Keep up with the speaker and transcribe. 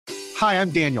Hi,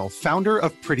 I'm Daniel, founder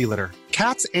of Pretty Litter.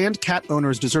 Cats and cat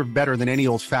owners deserve better than any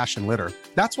old-fashioned litter.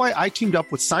 That's why I teamed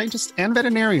up with scientists and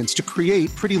veterinarians to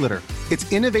create Pretty Litter.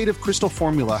 Its innovative crystal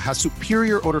formula has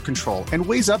superior odor control and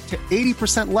weighs up to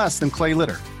 80% less than clay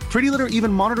litter. Pretty Litter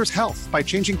even monitors health by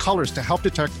changing colors to help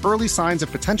detect early signs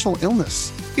of potential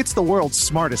illness. It's the world's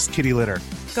smartest kitty litter.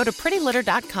 Go to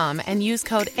prettylitter.com and use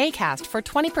code ACAST for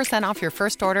 20% off your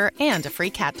first order and a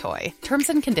free cat toy. Terms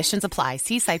and conditions apply.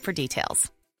 See site for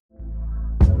details.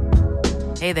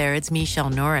 Hey there, it's Michelle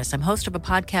Norris. I'm host of a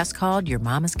podcast called Your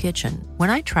Mama's Kitchen.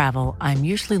 When I travel, I'm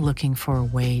usually looking for a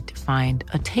way to find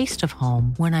a taste of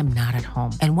home when I'm not at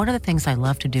home. And one of the things I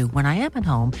love to do when I am at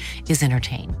home is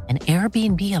entertain. And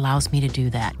Airbnb allows me to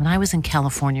do that. When I was in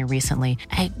California recently,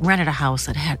 I rented a house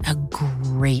that had a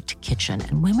great kitchen.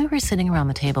 And when we were sitting around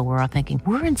the table, we're all thinking,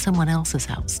 we're in someone else's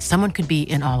house. Someone could be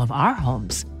in all of our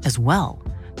homes as well.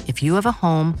 If you have a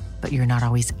home, but you're not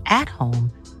always at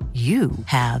home, you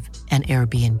have an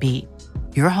Airbnb.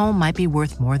 Your home might be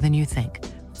worth more than you think.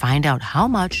 Find out how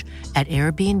much at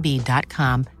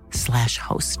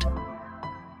airbnb.com/host.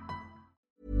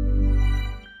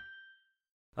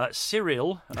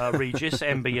 Cyril Regis,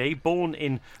 MBE, born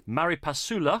in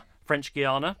Maripasoula, French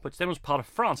Guiana, which then was part of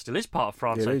France, still is part of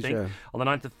France, I think, on the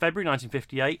 9th of February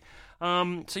 1958.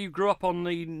 So you grew up on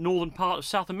the northern part of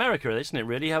South America, isn't it,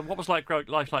 really? What was life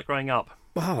like growing up?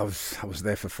 Well, I was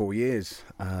there for 4 years.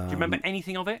 Do you remember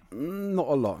anything of it? Not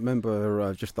a lot. I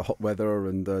remember just the hot weather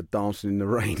and dancing in the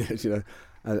rain. You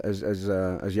know,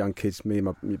 as young kids, me and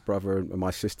my brother and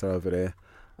my sister over there.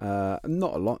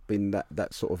 Not a lot, being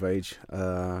that sort of age.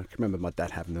 I can remember my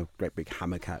dad having a great big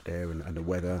hammock out there and the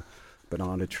weather,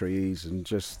 banana trees, and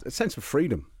just a sense of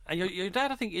freedom. And your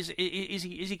dad, I think, is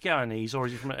he Guyanese, or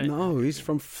is he from? No, he's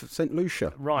from St.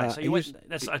 Lucia. Right. So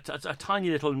that's a tiny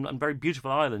little and very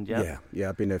beautiful island. Yeah. Yeah.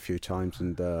 I've been there a few times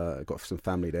and got some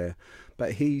family there.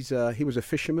 But he was a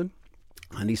fisherman,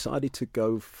 and decided to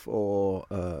go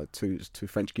to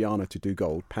French Guiana to do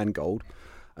gold, pan gold.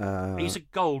 He's a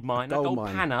gold miner, gold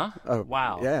panner. Oh,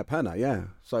 wow. Yeah, panner. Yeah.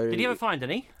 So did he ever find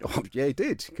any? Oh, yeah, he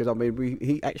did. Because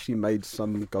he actually made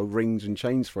some gold rings and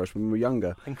chains for us when we were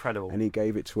younger. Incredible. And he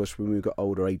gave it to us when we got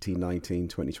older, 18, 19,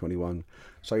 20, 21.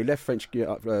 So he left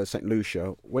St.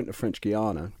 Lucia, went to French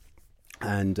Guiana,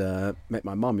 and met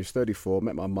my mum. He was 34.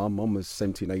 Met my mum. Mum was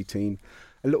 17, 18.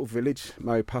 A little village,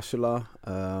 Maripasoula,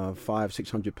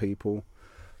 500-600 people.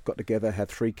 Got together, had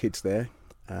 3 kids there.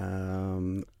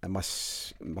 And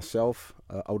myself,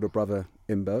 older brother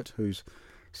Imbert, who's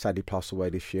sadly passed away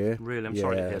this year. Really, I'm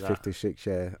sorry to hear that. 56.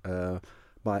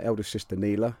 My eldest sister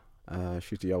Neela,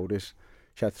 she's the oldest.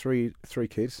 She had three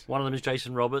kids. One of them is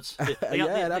Jason Roberts. Absolutely.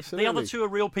 The other 2 are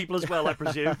real people as well, I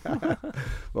presume.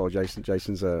 Well,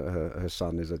 Jason's her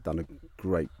son has done a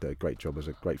great job as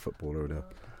a great footballer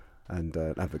and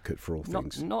an advocate for all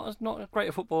things. Not as great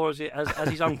a footballer as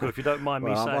his uncle, if you don't mind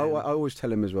me saying. I always tell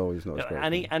him as well he's not as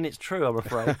great. And it's true, I'm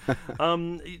afraid.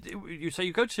 So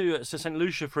you go to St.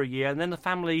 Lucia for a year, and then the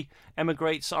family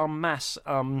emigrates en masse.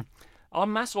 En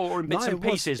masse or in bits and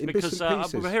pieces?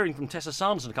 Because we were hearing from Tessa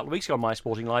Sanderson a couple of weeks ago on My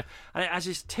Sporting Life, and as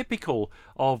is typical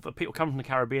of people coming from the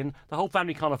Caribbean, the whole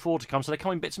family can't afford to come, so they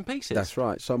come in bits and pieces. That's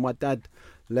right. So my dad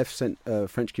left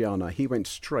French Guiana. He went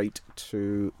straight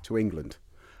to England.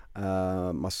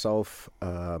 Myself,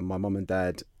 my mum and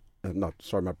dad, my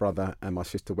brother and my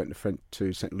sister went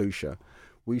to St. Lucia.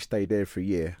 We stayed there for a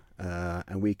year,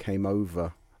 and we came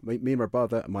over. Me and my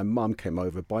brother and my mum came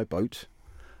over by boat.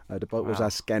 The boat was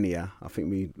Ascania. I think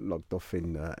we logged off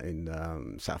in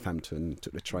Southampton,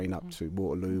 took the train up to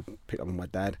Waterloo, picked up with my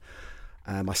dad.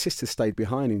 My sister stayed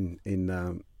behind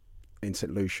in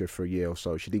St. Lucia for a year or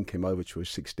so. She didn't come over till she was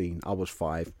 16. I was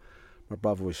 5. My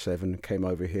brother was 7, came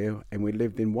over here, and we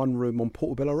lived in one room on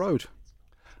Portobello Road.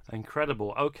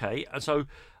 Incredible. Okay, and so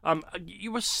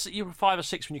you were 5 or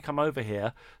 6 when you come over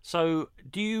here. So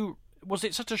was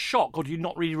it such a shock, or do you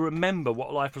not really remember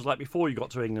what life was like before you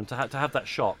got to England to have that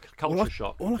shock,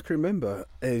 shock? All I can remember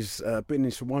is being in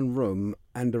this one room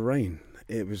and the rain.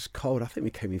 It was cold. I think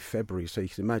we came in February, so you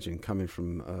can imagine coming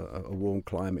from a warm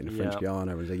climate in French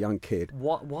Guiana as a young kid.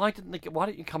 Why didn't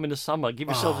you come in the summer? Give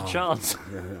yourselves a chance.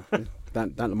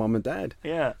 Down to mum and dad.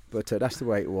 Yeah. But that's the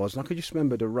way it was. And I could just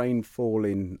remember the rain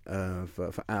falling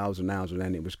for hours and hours, and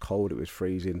then it was cold, it was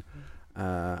freezing.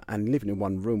 And living in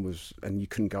one room and you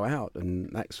couldn't go out and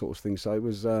that sort of thing. So it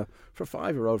was, for a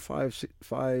 5-year-old,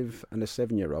 5 and a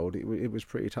 7-year-old, it was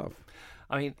pretty tough.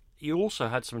 I mean, you also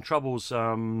had some troubles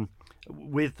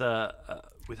with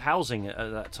housing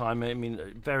at that time. I mean,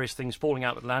 various things falling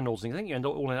out with landlords. And I think you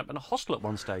ended up in a hostel at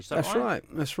one stage. That's right.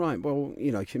 That's right. Well,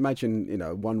 you can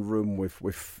imagine, one room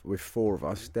with 4 of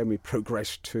us. Then we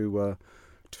progressed to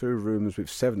 2 rooms with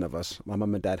 7 of us. My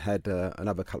mum and dad had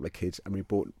another couple of kids, and we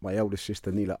brought my eldest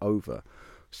sister Neela over.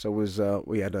 So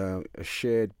we had a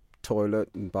shared toilet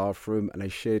and bathroom and a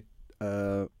shared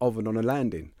oven on a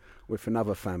landing with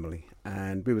another family.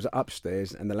 And we was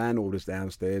upstairs and the landlord was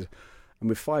downstairs. And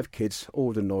with 5 kids,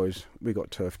 all the noise, we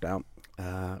got turfed out.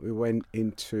 We went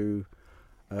into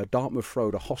Dartmouth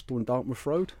Road, a hostel in Dartmouth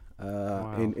Road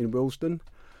in Willesden.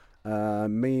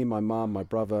 Me, my mum, my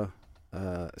brother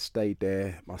stayed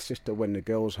there. My sister went to the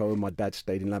girls' home. My dad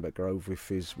stayed in Lambert Grove with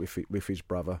his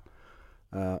brother.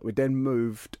 We then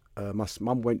moved. My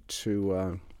mum went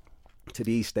to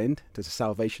the East End, to the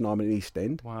Salvation Army in the East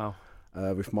End. Wow.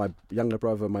 With my younger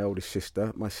brother and my oldest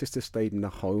sister. My sister stayed in the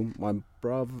home. My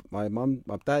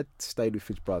dad stayed with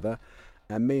his brother.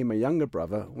 And me and my younger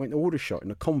brother went to Aldershot,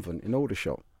 in a convent in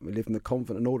Aldershot. We lived in the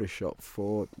convent in Aldershot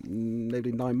for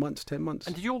nearly 9 months, 10 months.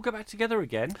 And did you all go back together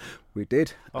again? We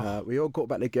did. Oh. We all got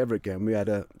back together again. We had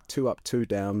a 2 up, 2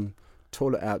 down,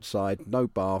 toilet outside, no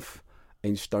bath,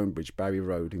 in Stonebridge, Barry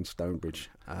Road in Stonebridge,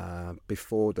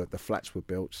 before the flats were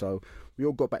built. So we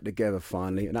all got back together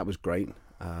finally, and that was great.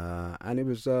 And it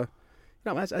was...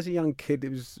 as a young kid, it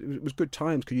was good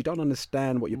times because you don't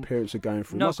understand what your parents are going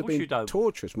through. No, it must of have course been you don't.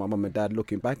 torturous, my mum and dad,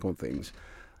 looking back on things.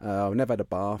 We never had a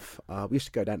bath. We used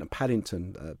to go down to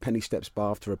Paddington, Penny Steps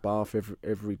bath, to a bath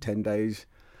every 10 days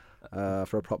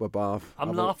for a proper bath.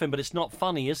 I'm laughing, but it's not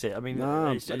funny, is it? I mean,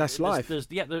 no, that's life.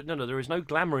 There is no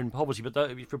glamour in poverty,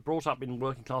 but if you're brought up in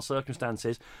working class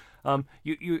circumstances,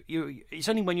 it's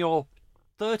only when you're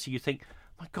 30 you think,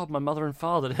 my God, my mother and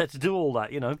father had to do all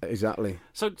that, Exactly.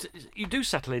 So you do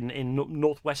settle in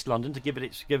northwest London to give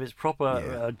its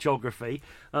proper geography.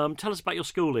 Tell us about your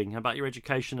schooling, about your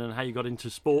education, and how you got into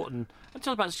sport, and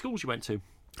tell us about the schools you went to.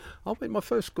 My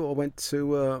first school, I went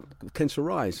to Kensal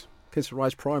Rise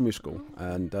Primary School,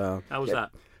 and how was that?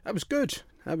 That was good.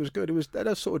 It was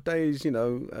those sort of days,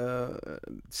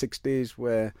 60s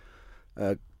where.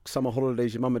 Summer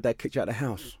holidays, your mum and dad kicked you out of the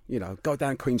house. Go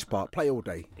down Queen's Park, play all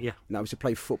day. Yeah. We used to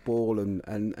play football, and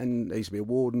there used to be a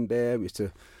warden there. We used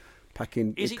to pack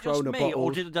in Is it Corona just me, bottles.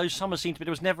 or did those summers seem to be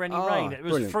there was never any rain? It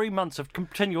was brilliant. 3 months of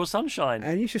continual sunshine.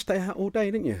 And you used to stay out all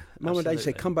day, didn't you? Mum and dad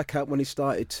said, come back out when it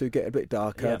started to get a bit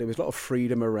darker. Yeah. There was a lot of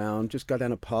freedom around. Just go down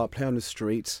the park, play on the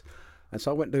streets. And so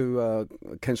I went to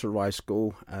Kensal Rise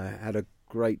School. Had a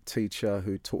great teacher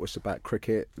who taught us about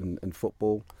cricket and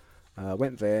football.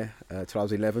 Went there till I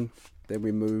was 11. Then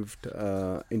we moved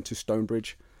into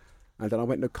Stonebridge, and then I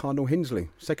went to Cardinal Hinsley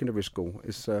Secondary School.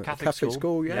 It's a Catholic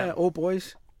school, all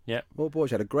boys. Yeah, all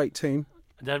boys. Had a great team.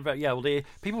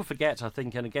 People forget, I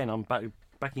think, and again, I'm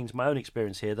back into my own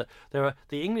experience here, that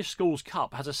the English Schools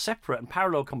Cup has a separate and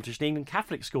parallel competition, the England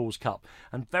Catholic Schools Cup,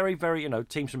 and very, very,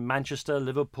 teams from Manchester,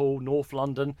 Liverpool, North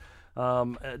London.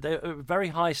 They're a very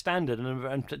high standard,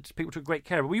 and people took great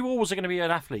care of it. Were you always going to be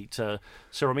an athlete,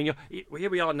 Cyril? I mean, here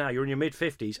we are now, you're in your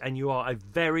mid-50s, and you are a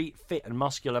very fit and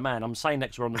muscular man. I'm saying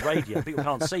next to her on the radio, people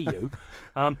can't see you.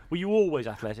 Were you always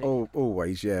athletic? Oh,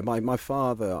 always, yeah. My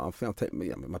father, I think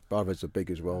my brothers are big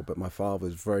as well, but my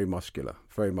father's very muscular,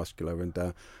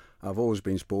 and I've always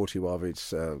been sporty, whether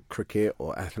it's cricket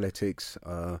or athletics.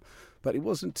 But it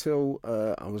wasn't until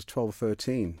I was 12,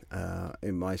 13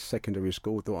 in my secondary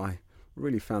school that I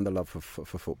really found the love for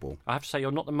football. I have to say,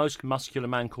 you're not the most muscular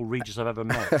man called Regis I've ever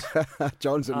met.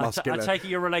 John's a muscular. I take it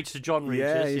you're related to John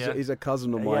Regis. Yeah, he's a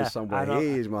cousin of mine somewhere. He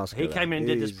is muscular. He came in and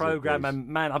did this programme, and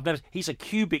man, he's a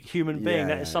cubic human being.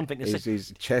 That is something.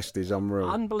 His chest is unreal.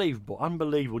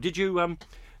 Unbelievable.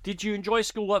 Did you enjoy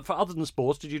schoolwork for other than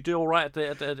sports? Did you do all right at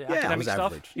the academic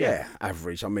stuff? Average. Yeah,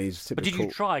 average. I mean, it's typical. But did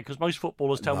you try? Because most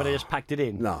footballers tell me they just packed it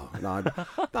in. No,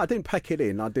 I didn't pack it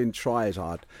in. I didn't try as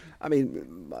hard. I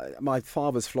mean, my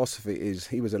father's philosophy is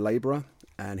he was a labourer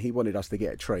and he wanted us to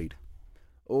get a trade.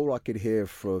 All I could hear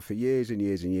for years and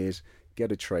years and years,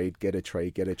 get a trade.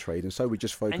 And so we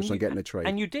just focused on getting a trade.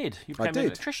 And you did. You became an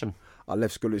electrician. I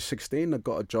left school at 16. I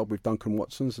got a job with Duncan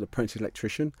Watson's, an apprentice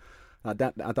electrician. I've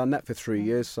done that for 3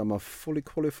 years, so I'm a fully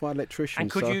qualified electrician. And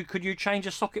could you change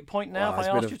a socket point now if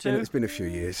I asked you to? It's been a few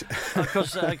years.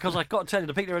 Because I've got to tell you,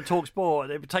 the people here at Talk Sport,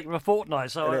 it would take them a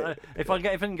fortnight. So if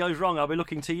anything goes wrong, I'll be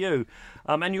looking to you.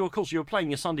 And you, of course, you were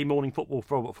playing your Sunday morning football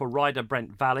for Ryder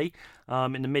Brent Valley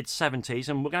in the mid-70s.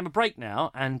 And we're going to have a break now.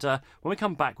 And when we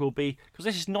come back, we'll be... Because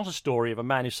this is not a story of a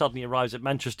man who suddenly arrives at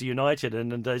Manchester United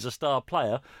and is a star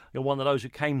player. You're one of those who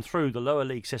came through the lower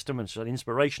league system and is an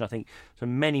inspiration, I think, to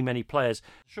many, many players.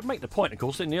 Should make the point, of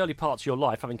course, in the early parts of your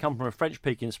life, having come from a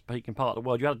French-speaking part of the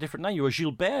world, you had a different name. You were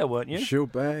Gilbert, weren't you?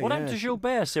 Gilbert, What happened to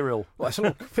Gilbert, Cyril? Well, it's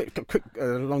a quick,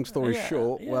 long story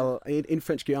short. Yeah. Well, in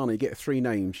French Guiana, you get 3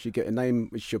 names. You get a name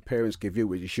which your parents give you,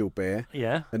 which is Gilbert.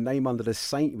 Yeah. A name under the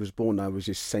saint you was born under was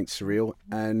just Saint Cyril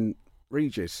and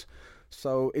Regis.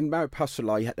 So in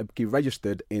Maripasola, you had to be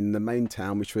registered in the main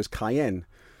town, which was Cayenne.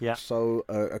 Yeah. So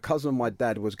a cousin of my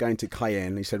dad was going to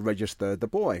Cayenne. He said, register the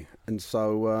boy. And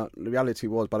so the reality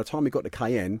was, by the time he got to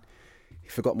Cayenne, he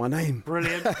forgot my name.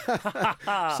 Brilliant.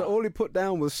 So all he put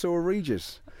down was Cyril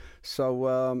Regis.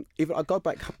 So if I go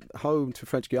back home to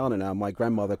French Guiana now, my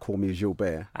grandmother called me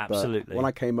Gilbert. Absolutely. But when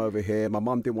I came over here, my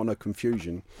mum didn't want no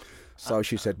confusion. So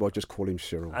she said, well, just call him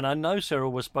Cyril. And I know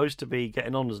Cyril was supposed to be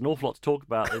getting on. There's an awful lot to talk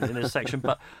about in this section.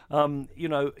 But,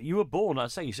 you were born,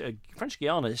 I'd say, French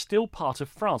Guiana is still part of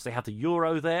France. They have the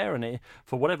Euro there, and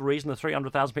for whatever reason, the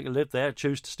 300,000 people who live there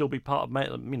choose to still be part of,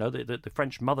 the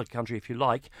French mother country, if you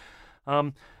like.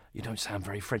 You don't sound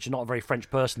very French. You're not a very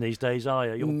French person these days, are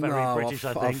you? You're very British,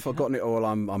 I think. I've forgotten it all.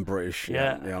 I'm British.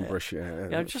 Yeah, I'm British. Yeah,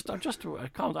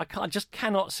 I just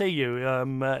cannot see you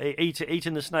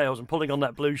eating the snails and pulling on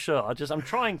that blue shirt. I'm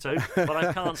trying to, but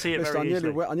I can't see it very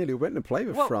easily. I nearly went to play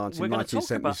with France in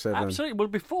 1977. Absolutely. Well,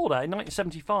 before that, in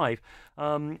 1975,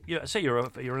 you're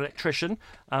an electrician,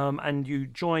 and you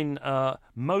join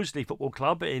Moseley Football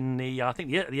Club in the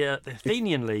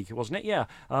Athenian League, wasn't it? Yeah,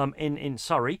 in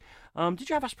Surrey. Did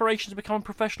you have aspirations to become a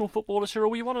professional footballer, Cyril?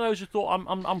 Were you one of those who thought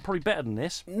I'm probably better than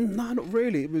this? No, not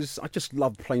really. I just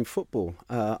loved playing football.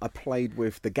 I played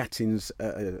with the Gattins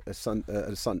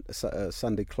a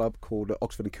Sunday club called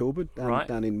Oxford and Kilburn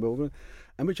down in Melbourne,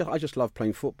 and I just loved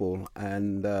playing football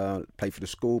and played for the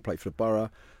school, played for the borough,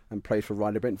 and played for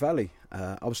Ryder Brent Valley.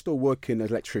 I was still working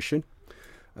as an electrician,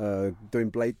 doing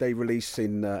blade day release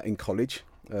in college,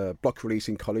 block release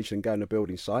in college, and going to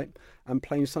building site and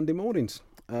playing Sunday mornings.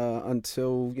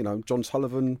 Until John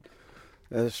Sullivan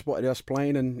spotted us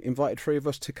playing and invited 3 of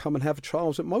us to come and have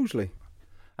trials at Moseley.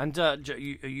 And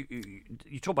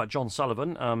you talk about John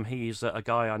Sullivan. He's a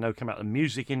guy I know came out of the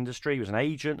music industry. He was an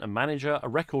agent, a manager, a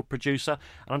record producer.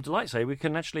 And I'm delighted to say we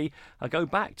can actually go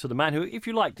back to the man who, if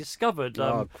you like, discovered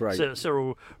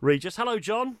Cyril Regis. Hello,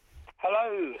 John.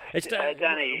 Hello, it's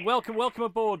Danny. Welcome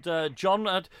aboard,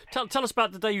 John. Tell us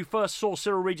about the day you first saw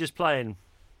Cyril Regis playing.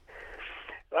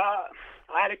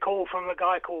 I had a call from a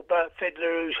guy called Bert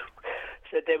Fiddler who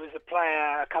said there was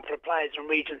a couple of players from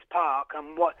Regent's Park,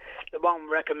 and what the one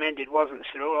recommended wasn't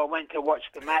Cyril. I went to watch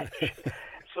the match,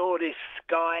 saw this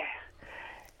guy.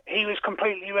 He was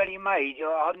completely ready-made.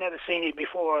 I've never seen it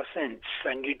before or since,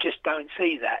 and you just don't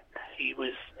see that. He's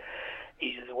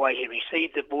the way he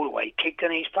received the ball, the way he kicked,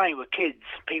 and he's playing with kids.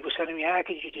 People said to me, how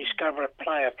could you discover a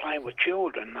player playing with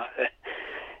children?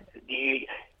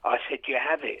 I said, you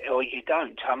have it or you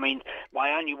don't. I mean,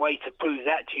 my only way to prove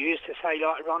that to you is to say,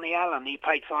 like Ronnie Allen, he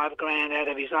paid $5,000 out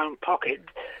of his own pocket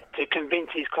to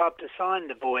convince his club to sign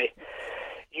the boy.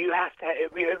 You have to,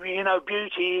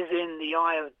 beauty is in the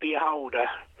eye of the beholder.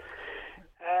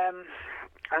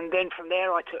 And then from there,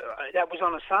 that was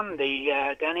on a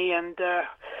Sunday, Danny, and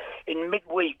in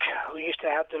midweek, we used to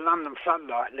have the London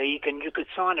Floodlight League, and you could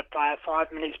sign a player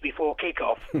 5 minutes before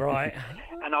kick-off. Right.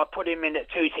 And I put him in at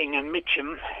Tooting and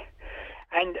Mitcham,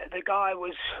 and the guy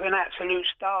was an absolute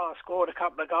star, scored a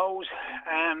couple of goals,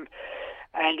 and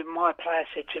my player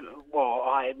said to me,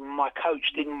 my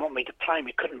coach didn't want me to play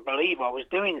me, couldn't believe I was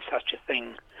doing such a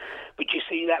thing. But you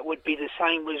see, that would be the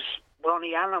same as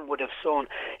Ronnie Allen would have thought.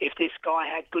 If this guy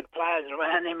had good players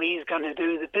around him, he's going to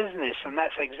do the business, and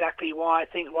that's exactly why I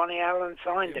think Ronnie Allen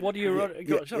signed him. What do you?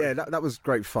 That was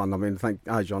great fun. I mean,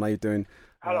 hi John, how you doing?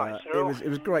 Hello, Cyril. It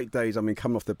was great days. I mean,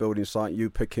 coming off the building site, you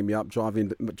picking me up,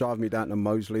 driving me down to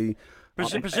Moseley.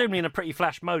 Presumably in a pretty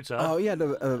flash motor. Oh yeah,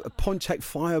 a Pontiac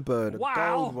Firebird, a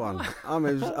gold one.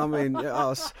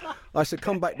 I said,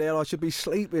 come back there. I should be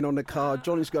sleeping on the car.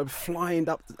 Johnny's go flying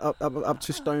up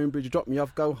to Stonebridge, drop me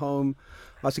off, go home.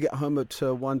 I used to get home at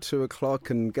 1, 2 o'clock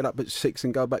and get up at 6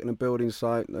 and go back in the building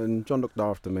site. And John looked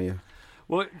after me.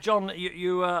 Well, John,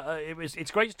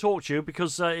 it's great to talk to you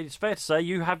because it's fair to say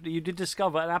you did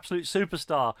discover an absolute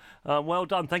superstar. Well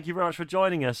done. Thank you very much for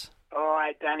joining us. All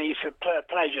right, Danny, it's a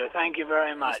pleasure. Thank you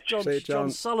very much. John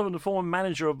Sullivan, the former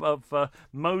manager of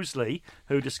Moseley,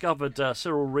 who discovered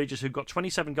Cyril Regis, who got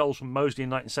 27 goals from Moseley in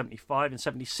 1975. In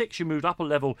 76, you moved up a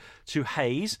level to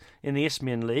Hayes in the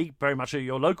Isthmian League, very much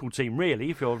your local team, really,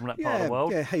 if you're from that part of the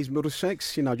world. Yeah, Hayes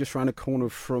Middlesex, just round the corner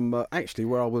from actually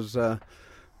where I was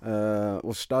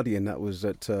studying. That was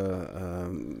at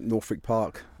Norfolk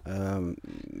Park. A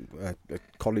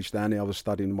college down there. I was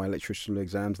studying my electrical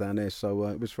exams down there, so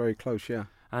it was very close. Yeah.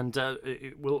 And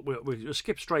we'll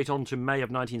skip straight on to May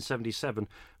of 1977,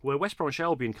 where West Bromwich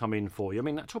Albion come in for you. I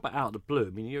mean, talk about out of the blue. I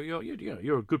mean,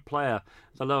 you're a good player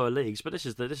in the lower leagues, but this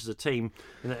is a team,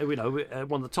 one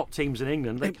of the top teams in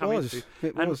England. They come into.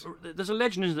 It was. There's a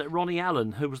legend, isn't it, Ronnie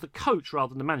Allen, who was the coach rather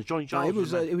than the manager. Johnny Giles.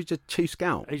 He was a chief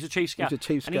scout. He's a chief scout.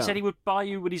 And he said he would buy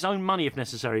you with his own money if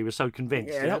necessary. He was so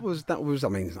convinced. Yeah, that was. I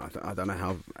mean, I don't know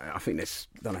how. I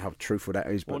don't know how truthful that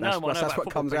is, but that's what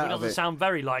comes out of it. It doesn't sound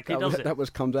very likely, does it? That was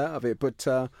comes out of it. But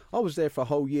I was there for a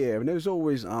whole year, and there was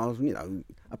always,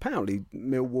 apparently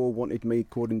Millwall wanted me,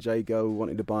 Gordon Jago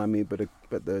wanted to buy me, but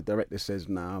the director says,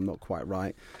 no, I'm not quite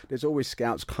right. There's always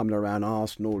scouts coming around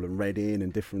Arsenal and Reading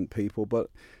and different people,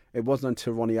 but it wasn't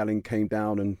until Ronnie Allen came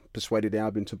down and persuaded the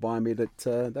Albion to buy me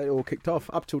that they all kicked off.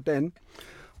 Up till then,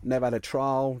 never had a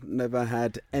trial, never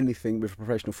had anything with a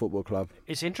professional football club.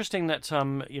 It's interesting that, I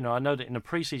know that in a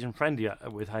pre-season friendly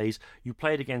with Hayes, you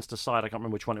played against a side, I can't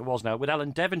remember which one it was now, with Alan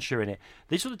Devonshire in it.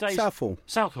 These were the days...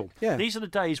 Southall. Yeah. These are the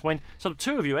days when sort of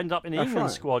two of you end up in the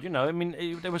England squad, I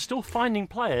mean, they were still finding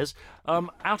players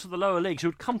out of the lower leagues who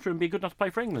would come through and be good enough to play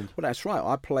for England. Well, that's right.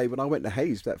 I played, when I went to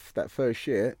Hayes that first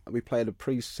year, we played a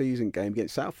pre-season game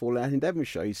against Southall out in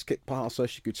Devonshire. He skipped past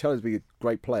us, you could tell he'd be a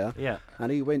great player. Yeah.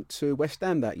 And he went to West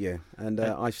Ham that year, and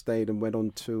I stayed and went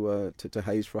on to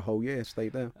Hayes for a whole year.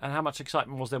 Stayed there. And how much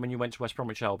excitement was there when you went to West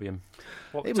Bromwich Albion?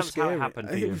 It was scary. How it happened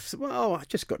for you? I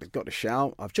just got a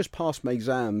shout. I've just passed my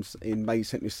exams in May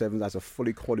 77 as a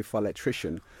fully qualified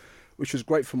electrician, which was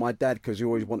great for my dad because he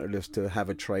always wanted us to have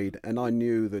a trade, and I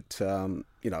knew that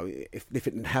if it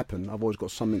didn't happen, I've always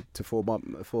got something to fall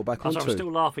back onto. I'm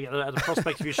still laughing at the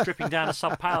prospect of you stripping down a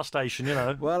sub-power station,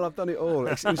 Well, I've done it all.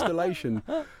 It's installation.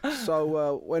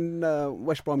 So when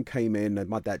West Brom came in, and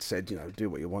my dad said, do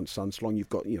what you want, son, so long you've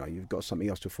got something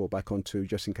else to fall back onto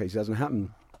just in case it doesn't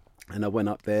happen. And I went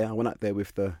up there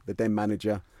with the then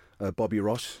manager, Bobby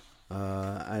Ross,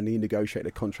 and he negotiated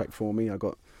a contract for me. I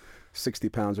got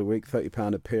 £60 a week,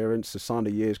 £30 appearance, I signed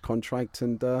a year's contract,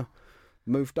 and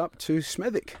moved up to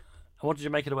Smethwick. And what did you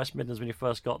make of the West Midlands when you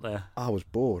first got there? I was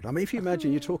bored. I mean, if you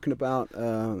imagine, you're talking about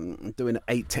doing an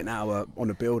 8-10 hour on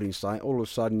a building site. All of a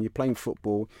sudden, you're playing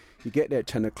football. You get there at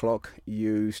 10 o'clock.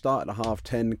 You start at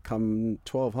 10:30. Come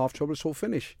 12, half 12, it's all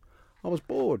finished. I was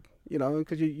bored,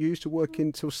 because you used to work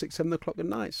until 6, 7 o'clock at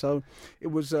night. So it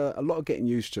was a lot of getting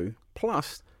used to.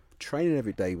 Plus, training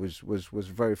every day was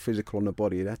very physical on the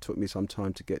body. That took me some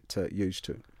time to get used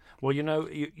to. Well, you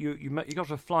got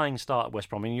to a flying start at West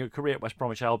Brom. I mean, your career at West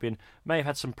Bromwich Albion may have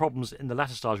had some problems in the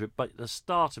latter stage of it, but at the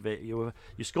start of it, you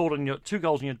scored on your 2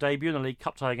 goals in your debut in the League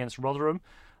Cup tie against Rotherham.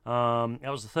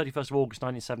 That was the 31st of August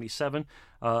 1977.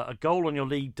 A goal on your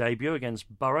league debut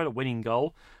against Borough, a winning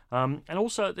goal. And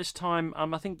also at this time,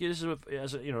 I think this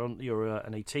is you're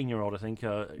an 18-year-old, I think.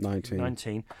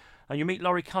 19. And you meet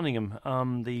Laurie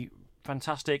Cunningham, the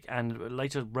fantastic and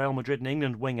later Real Madrid and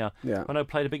England winger. Yeah. I know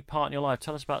played a big part in your life.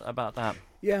 Tell us about that.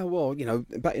 Yeah, well,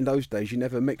 back in those days, you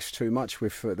never mixed too much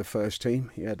with the first team.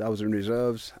 Yeah, I was in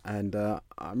reserves, and I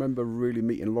remember really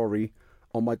meeting Laurie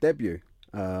on my debut.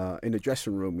 In the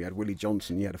dressing room, we had Willie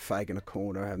Johnson. He had a fag in a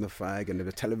corner, having a fag, and there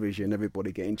was television,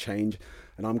 everybody getting changed,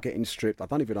 and I'm getting stripped. I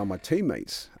don't even know my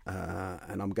teammates,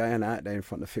 and I'm going out there in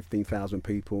front of 15,000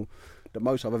 people. The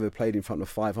most I've ever played in front of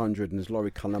 500, and there's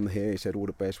Laurie Cunningham here. He said, all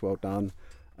the best, well done.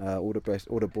 All the best.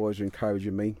 All the boys are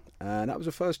encouraging me, and that was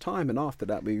the first time. And after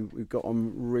that, we got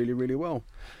on really, really well.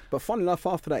 But funnily enough,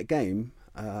 after that game,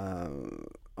 we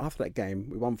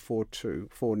won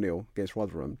 4-0 against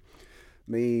Rotherham.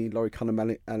 Me, Laurie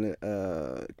Cunningham,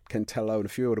 Kentello, and a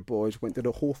few other boys went to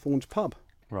the Hawthorns pub.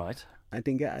 Right. I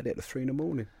didn't get out of it at 3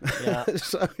 a.m. Yeah.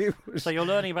 So you're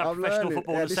learning about professional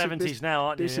football in the 70s now,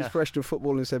 aren't you? This is professional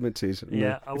football in the 70s.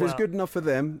 Yeah. If it's good enough for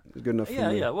them, it's good enough for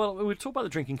me. Yeah. Well, we'll talk about the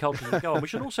drinking culture as we go on. We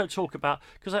should also talk about,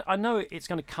 because I know it's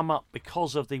going to come up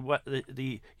because of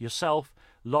the yourself,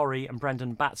 Laurie, and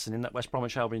Brendan Batson in that West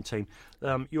Bromwich Albion team.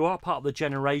 You are part of the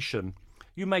generation.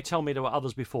 You may tell me there were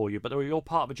others before you, but you're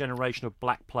part of a generation of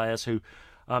black players who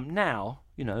now,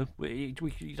 you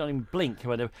don't even blink or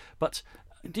whatever. But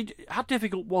how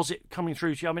difficult was it coming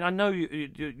through to you? I mean, I know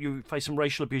you faced some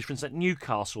racial abuse, for instance, at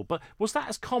Newcastle, but was that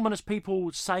as common as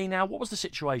people say now? What was the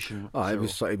situation? It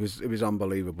was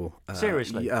unbelievable.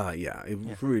 Seriously?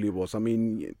 It really was. I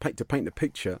mean, to paint the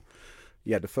picture,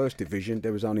 you had the first division.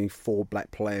 There was only 4 black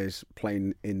players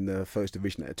playing in the first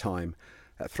division at a time.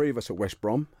 3 of us at West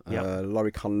Brom,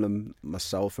 Laurie Cunningham,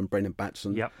 myself, and Brendan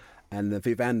Batson. Yep. And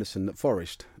Viv Anderson at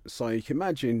Forest. So you can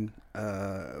imagine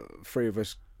 3 of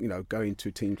us, going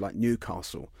to teams like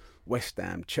Newcastle, West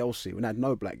Ham, Chelsea. We had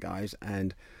no black guys,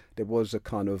 and there was a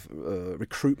kind of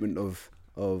recruitment of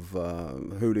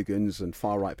hooligans and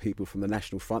far-right people from the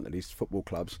National Front of these football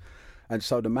clubs. And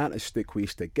so the amount of stick we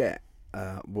used to get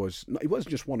it wasn't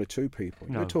just one or two people.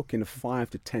 No. You're talking of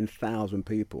 5,000 to 10,000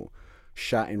 people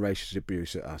shouting racist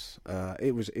abuse at us.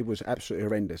 It was absolutely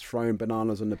horrendous. Throwing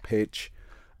bananas on the pitch,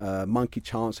 monkey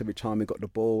chants every time we got the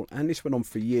ball, and this went on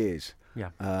for years.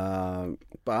 Yeah.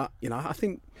 But I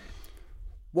think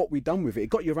what we done with it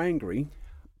got you angry.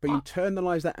 But you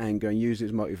internalise that anger and use it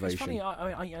as motivation. It's funny,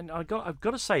 I've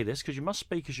got to say this, because you must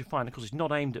speak as you find it, because it's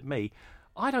not aimed at me.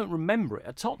 I don't remember it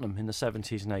at Tottenham in the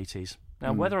 70s and 80s.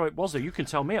 Now, whether it was there, you can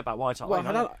tell me about why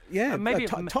Tottenham.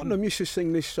 Tottenham used to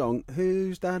sing this song,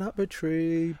 "Who's that up a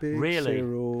tree, big really?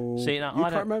 Cyril?" See, you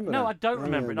can't remember that? No, I don't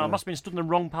remember it. No, I must have been stood in the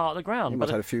wrong part of the ground. You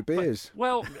must have had a few beers.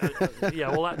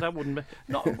 That wouldn't be...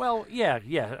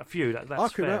 a few.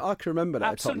 That's fair. I can remember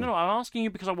that. Absolutely. No, I'm asking you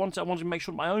because I want to make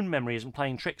sure my own memory isn't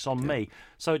playing tricks on me.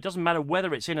 So it doesn't matter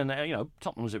whether it's in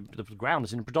Tottenham the ground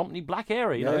is in a predominantly black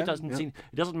area. It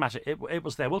doesn't matter. It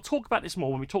was there. We'll talk about this more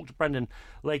when we talk to Brendan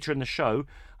later in the show.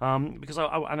 Because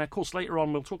and of course later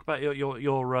on we'll talk about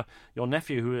your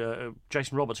nephew,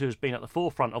 Jason Roberts, who has been at the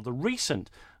forefront of the recent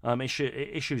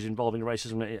issues involving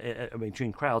racism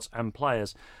between crowds and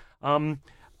players. And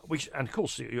of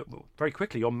course, very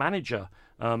quickly, your manager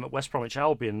at West Bromwich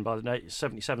Albion by the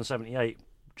 77-78,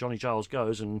 Johnny Giles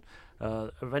goes, and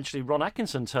eventually Ron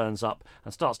Atkinson turns up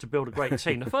and starts to build a great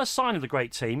team. The first sign of the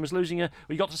great team was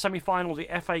we got to semi-final of the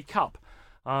FA Cup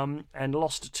and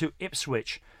lost to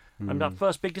Ipswich. And that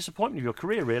first big disappointment of your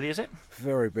career, really, is it?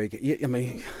 Very big.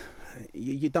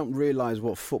 You don't realise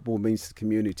what football means to the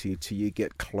community till you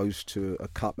get close to a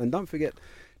cup. And don't forget,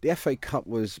 the FA Cup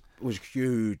was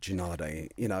huge in our day.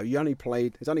 You only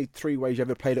played... There's only 3 ways you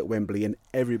ever played at Wembley, and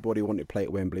everybody wanted to play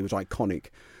at Wembley. It was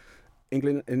iconic.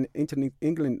 England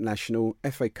National,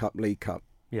 FA Cup, League Cup.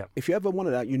 Yeah. If you ever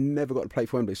wanted that, you never got to play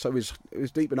for Wembley. So it was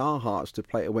deep in our hearts to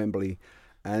play at Wembley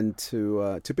and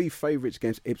to be favourites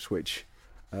against Ipswich.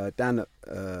 Down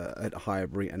at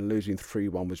Highbury, and losing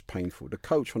 3-1 was painful. The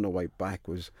coach on the way back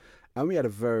and we had a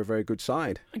very, very good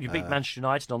side. You beat Manchester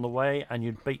United on the way, and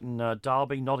you'd beaten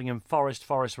Derby, Nottingham Forest.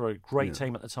 Forest were a great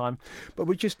team at the time. But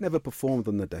we just never performed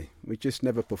on the day. We just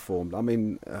never performed.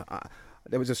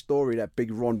 There was a story that Big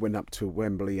Ron went up to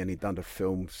Wembley and he'd done a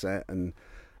film set, and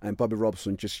Bobby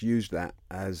Robson just used that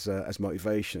as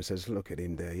motivation. Says, look at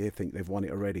him there. You think they've won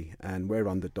it already, and we're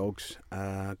underdogs.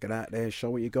 Get out there, show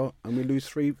what you got, and we lose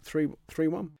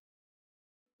 3-1.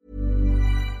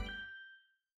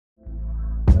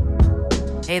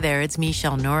 Hey there, it's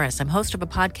Michelle Norris. I'm host of a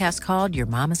podcast called Your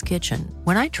Mama's Kitchen.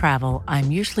 When I travel,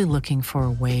 I'm usually looking for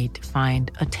a way to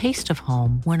find a taste of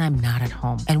home when I'm not at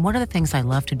home. And one of the things I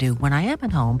love to do when I am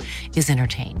at home is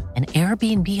entertain. And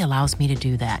Airbnb allows me to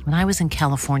do that. When I was in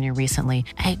California recently,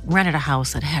 I rented a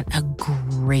house that had a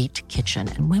great kitchen.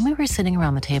 And when we were sitting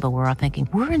around the table, we were all thinking,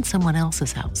 we're in someone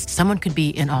else's house. Someone could be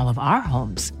in all of our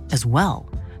homes as well.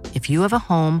 If you have a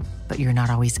home, but you're not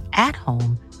always at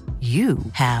home, you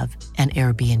have an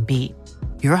Airbnb.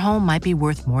 Your home might be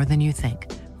worth more than you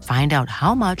think. Find out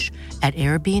how much at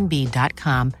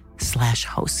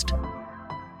airbnb.com/host.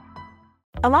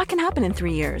 A lot can happen in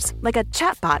 3 years, like a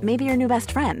chatbot may be your new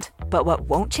best friend. But what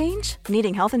won't change?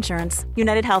 Needing health insurance.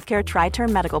 United Healthcare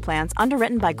Tri-Term Medical Plans,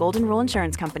 underwritten by Golden Rule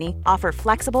Insurance Company, offer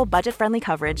flexible, budget-friendly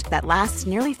coverage that lasts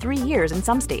nearly 3 years in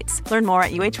some states. Learn more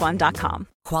at uh1.com.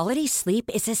 Quality sleep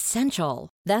is essential.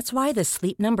 That's why the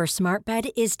Sleep Number Smart Bed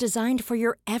is designed for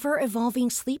your ever-evolving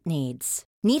sleep needs.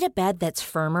 Need a bed that's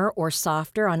firmer or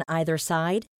softer on either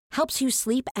side? Helps you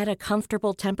sleep at a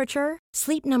comfortable temperature?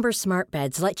 Sleep Number Smart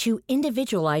Beds let you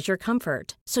individualize your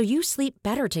comfort, so you sleep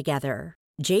better together.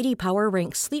 J.D. Power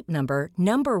ranks Sleep Number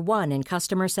number 1 in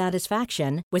customer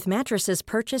satisfaction with mattresses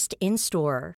purchased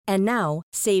in-store. And now,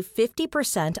 save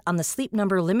 50% on the Sleep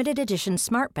Number Limited Edition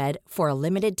Smart Bed for a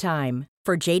limited time.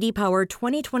 For J.D. Power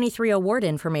 2023 award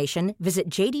information, visit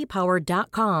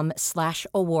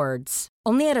jdpower.com/awards.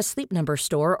 Only at a Sleep Number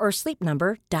store or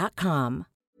sleepnumber.com.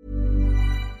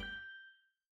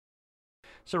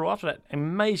 So after that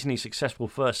amazingly successful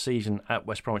first season at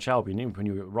West Bromwich Albion, even when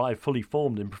you arrived fully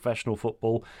formed in professional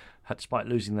football, despite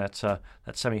losing that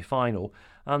semi-final,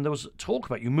 there was talk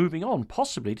about you moving on,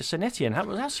 possibly to St Etienne.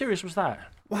 How serious was that?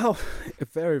 Well,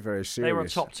 very, very serious. They were a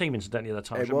top team, incidentally, at that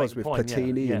time. It was, with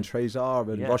Platini and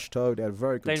Trezor and Rocheteau. They had a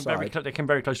very good side. They came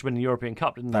very close to winning the European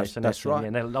Cup, didn't they? That's right.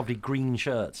 And their lovely green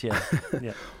shirts, yeah.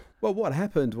 Well, what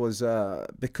happened was,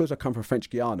 because I come from French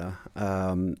Guiana,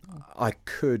 I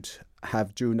could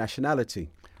have dual nationality.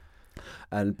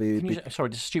 And sorry,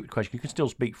 this is a stupid question. You can still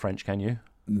speak French, can you?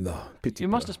 No. You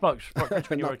must have spoke French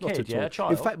when you were a kid, a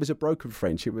child. In fact, it was a broken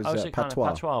French. It was patois.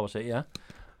 Patois, was it, yeah?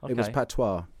 Okay. It was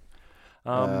patois.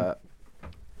 So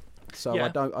I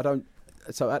don't.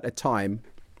 So at the time,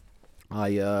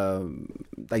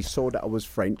 they saw that I was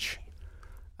French,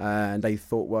 and they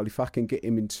thought, well, if I can get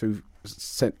him into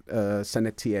Saint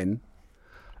Etienne,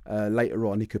 later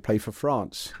on he could play for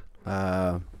France.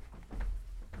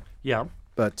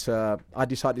 But I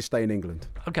decided to stay in England.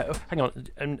 Okay, hang on.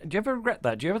 And do you ever regret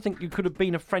that? Do you ever think you could have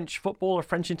been a French footballer, a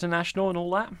French international and all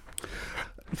that?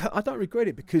 I don't regret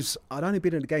it because I'd only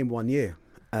been in the game 1 year.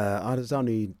 I was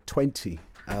only 20.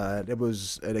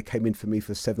 They came in for me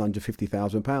for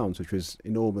 £750,000, which was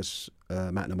enormous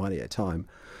amount of money at the time.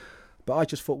 But I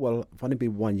just thought, well, if I'd only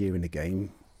been 1 year in the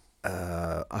game,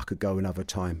 I could go another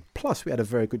time. Plus, we had a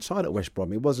very good side at West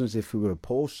Brom. It wasn't as if we were a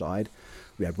poor side.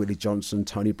 We had Willie Johnson,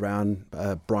 Tony Brown,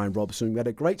 Brian Robson. We had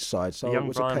a great side. So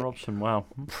young Brian Robson, wow.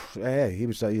 Yeah, he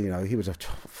was a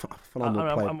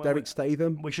phenomenal player. Derek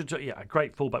Statham. We should, a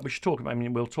great fullback. We should talk about. I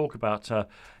mean, we'll talk about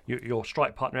your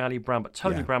strike partner Ali Brown, but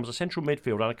Tony Brown was a central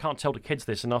midfielder, and I can't tell the kids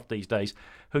this enough these days,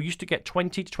 who used to get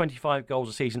 20 to 25 goals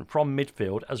a season from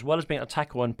midfield, as well as being a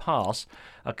tackle and pass,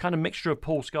 a kind of mixture of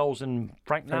Paul Scholes and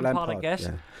Frank Lampard, I guess.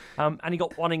 Yeah. And he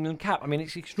got one England cap. I mean,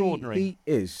 it's extraordinary. He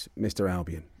is Mr.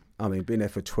 Albion. I mean, been there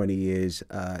for 20 years.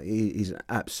 He's an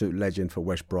absolute legend for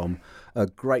West Brom. A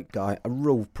great guy, a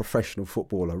real professional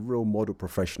footballer, a real model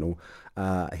professional.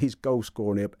 His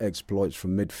goal-scoring exploits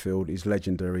from midfield is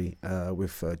legendary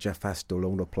with Jeff Astle,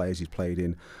 all the players he's played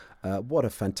in. What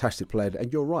a fantastic player.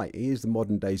 And you're right, he is the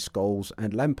modern-day Scholes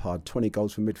and Lampard, 20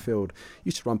 goals from midfield. He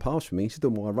used to run past me. He's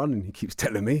doing more running, he keeps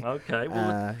telling me. Okay.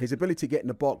 Well, his ability to get in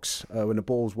the box when the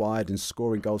ball's wide and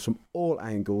scoring goals from all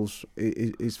angles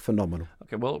is phenomenal.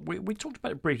 Okay, well, we talked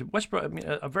about it briefly. West Brom,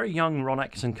 a very young Ron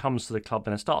Atkinson comes to the club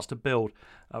and starts to build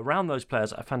around those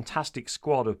players a fantastic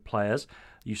squad of players.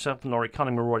 Yourself and Laurie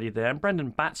Cunningham are already there. And Brendan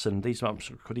Batson, these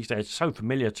days so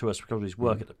familiar to us because of his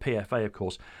work at the PFA, of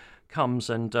course, comes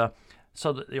and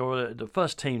so that you're the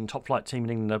first team, top flight team in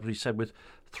England, as we said, with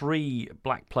 3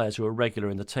 black players who are regular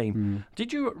in the team.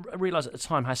 Did you realise at the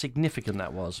time how significant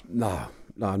that was? No,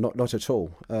 not at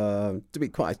all. To be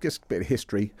quite, just a bit of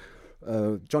history.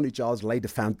 Johnny Giles laid the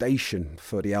foundation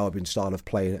for the Albion style of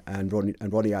play, and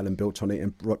Ronnie Allen built on it,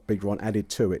 and Big Ron added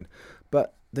to it.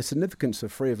 But the significance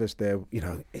of 3 of us there,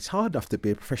 it's hard enough to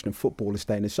be a professional footballer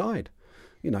staying aside.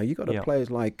 You've got players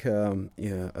like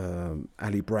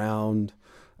Ali Brown,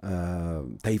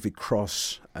 David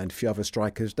Cross, and a few other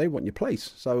strikers. They want your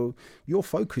place. So your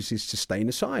focus is to stay in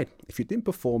the side. If you didn't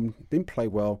perform, didn't play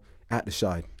well, out the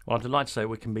side. Well, I'm delighted to say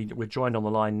we're joined on the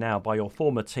line now by your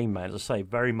former teammate, as I say,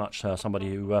 very much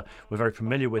somebody who we're very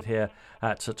familiar with here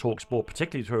at TalkSport,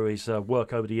 particularly through his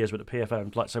work over the years with the PFA. And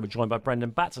I'd like to say we're joined by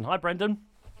Brendan Batson. Hi, Brendan.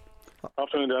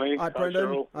 Afternoon, Danny. Hi,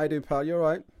 Brendan. How you doing, pal? You all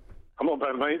right? I'm not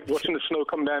bad, mate. Watching the snow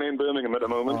come down in Birmingham at the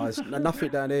moment. Oh, there's nothing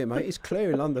down here, mate. It's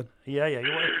clear in London. Yeah.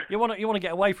 You want to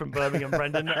get away from Birmingham,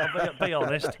 Brendan. Be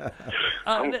honest.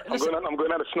 I'm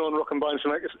going out of snow and rock and buying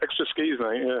some extra skis,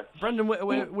 mate. Yeah. Brendan,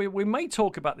 we may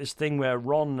talk about this thing where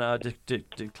Ron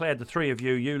declared the 3 of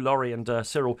you, Laurie and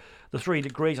Cyril, the 3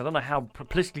 degrees. I don't know how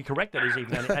politically correct that is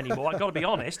even anymore. I've got to be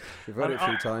honest. You've heard it a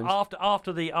few times.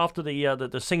 After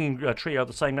the singing trio of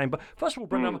the same name. But first of all,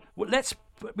 Brendan,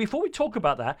 before we talk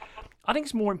about that, I think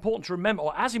it's more important to remember,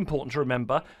 or as important to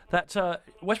remember, that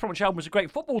West Bromwich Albion was a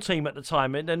great football team at the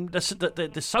time, and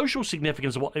the social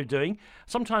significance of what they were doing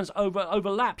sometimes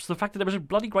overlaps the fact that there was a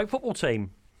bloody great football team.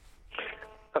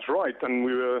 That's right, and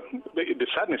the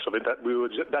sadness of it that we were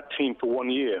that team for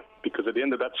 1 year, because at the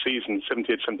end of that season,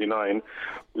 78-79,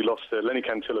 we lost Lenny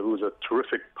Cantilla, who was a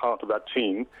terrific part of that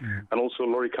team, and also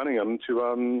Laurie Cunningham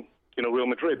to Real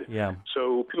Madrid. Yeah.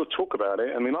 So people talk about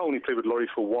it. I mean, I only played with Laurie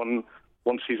for one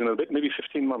season and a bit, maybe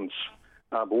 15 months.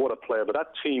 But what a player. But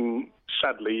that team,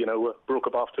 sadly, broke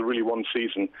up after really 1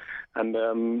 season and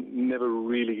never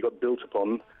really got built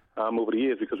upon over the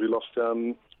years, because we lost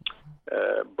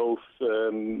both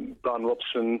Brian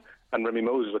Robson and Remy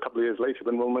Moses a couple of years later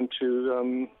when we went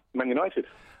to Man United.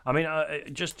 I mean,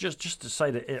 just to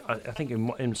say that I think I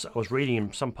was reading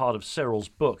in some part of Cyril's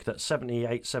book that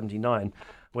 78-79,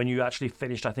 when you actually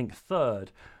finished, I think, 3rd,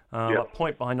 a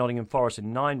point behind Nottingham Forest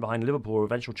and 9 behind Liverpool,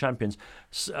 eventual champions.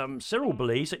 Cyril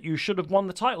believes that you should have won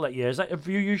the title that year. Is that a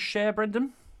view you share,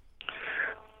 Brendan?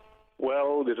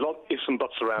 Well, there's a lot of ifs and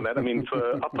buts around that. I mean,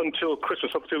 up until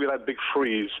Christmas, up until we had that big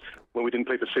freeze when we didn't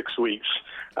play for 6 weeks,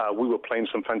 we were playing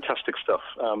some fantastic stuff,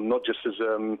 not just as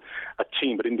a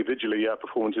team, but individually our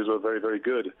performances were very, very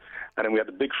good. And then we had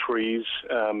the big freeze,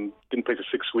 didn't play for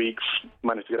 6 weeks,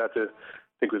 managed to get out to,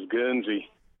 I think it was Guernsey,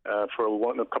 for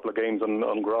a couple of games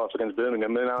on grass against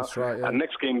Birmingham. Then our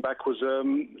next game back was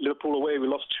Liverpool away. We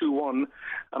lost 2-1,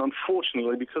 and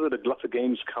unfortunately, because of the glut of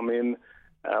games come in,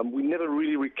 we never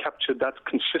really recaptured that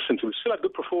consistency. We still had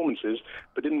good performances,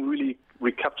 but didn't really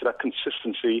recapture that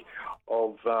consistency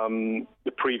of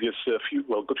the previous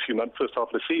good few months, first half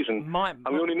of the season.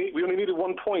 And we only needed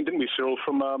 1 point, didn't we, Cyril,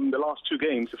 from the last two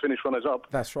games to finish runners-up.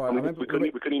 That's right. We couldn't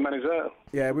even manage that.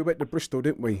 Yeah, we went to Bristol,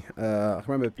 didn't we? I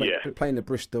remember playing to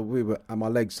Bristol. We were, and my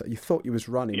legs, you thought you was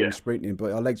running and sprinting,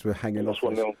 but our legs were hanging off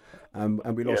us.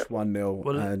 And we lost 1-0.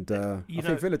 Well, and I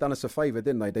think Villa done us a favour,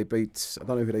 didn't they? They beat, I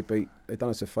don't know who they beat. They done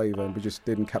us a favour, and we just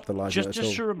didn't capitalise on it at all.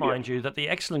 Just to remind you that the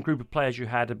excellent group of players you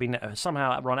had been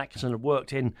somehow Ron Atkinson had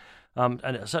worked in, and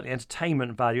certainly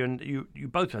entertainment value. And you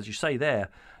both, as you say there,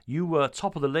 you were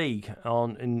top of the league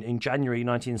in January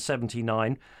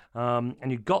 1979,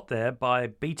 and you got there by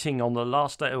beating on the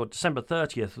last day, or December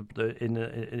 30th, in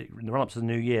the run-up to the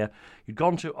new year. You'd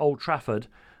gone to Old Trafford.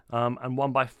 And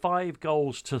won by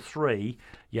 5-3.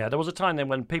 Yeah, there was a time then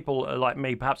when people like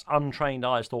me, perhaps untrained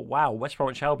eyes, thought, wow, West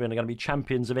Bromwich Albion are going to be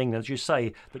champions of England. As you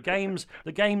say, the games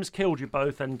killed you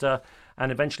both, and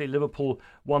eventually Liverpool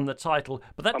won the title.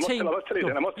 But that team... I must tell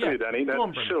you, Danny,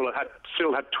 that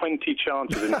Cyril had 20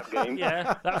 chances in that game. Yeah,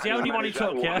 that was the only one he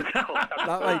took,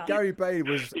 yeah. Gary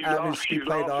Bain was out of his skin. He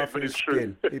played out of his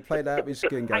skin. He played out of his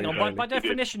skin, Gary Bain. Hang on, by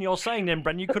definition, you're saying then,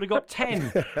 Brendan, you could have got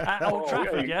 10 at Old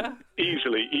Trafford, yeah?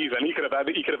 Easily. He could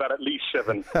have had at least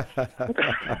 7.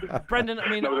 Brendan, I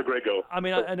mean, that was a great goal. I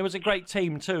mean, and it was a great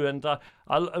team too, and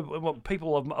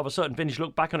people of a certain vintage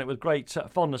look back on it with great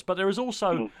fondness. But there is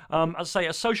also, as I say,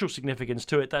 a social significance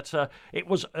to it that it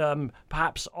was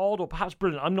perhaps odd or perhaps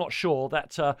brilliant. I'm not sure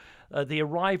that the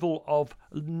arrival of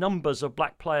numbers of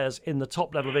black players in the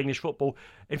top level of English football.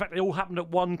 In fact, it all happened at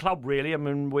one club, really. I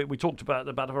mean, we talked about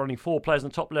only 4 players in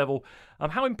the top level.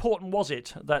 How important was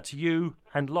it that you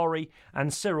and Laurie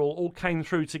and Cyril all came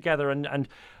through together and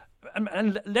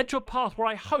led to a path where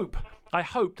I hope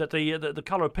that the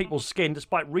colour of people's skin,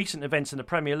 despite recent events in the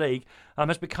Premier League,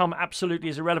 has become absolutely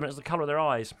as irrelevant as the colour of their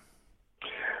eyes?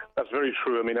 That's very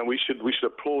true. I mean, and we should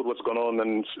applaud what's gone on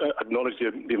and acknowledge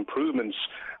the improvements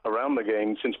around the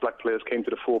game since black players came to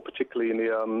the fore, particularly in the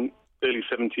early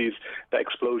 70s, that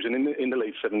explosion in the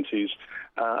late 70s.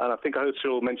 And I think I heard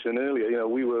Cyril mention earlier,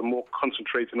 we were more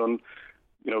concentrating on,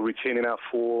 retaining our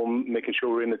form, making sure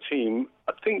we're in the team.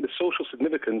 I think the social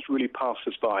significance really passed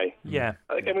us by. Yeah.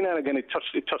 I think every now and again it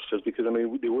touched us because, I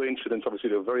mean, there were incidents, obviously,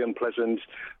 they were very unpleasant,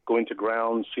 going to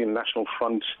grounds, seeing National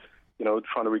Front,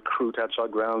 trying to recruit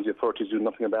outside grounds, the authorities do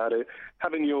nothing about it.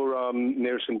 Having your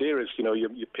nearest and dearest, your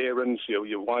parents,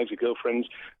 your wives, your girlfriends,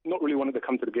 not really wanting to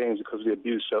come to the games because of the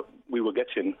abuse that we were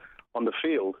getting on the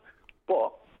field.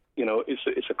 But,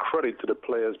 it's a credit to the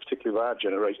players, particularly of our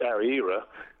generation, our era,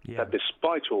 that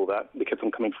despite all that, they kept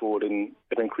on coming forward in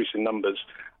increasing numbers.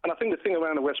 And I think the thing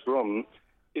around the West Brom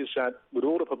is that with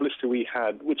all the publicity we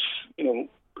had, which,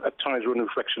 at times were in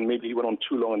reflection, maybe he went on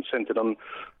too long and centred on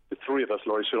the 3 of us,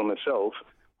 Laurie, Cyril and myself,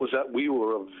 was that we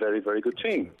were a very, very good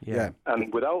team. Yeah.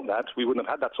 And without that, we wouldn't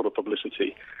have had that sort of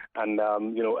publicity. And,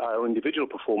 our individual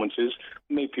performances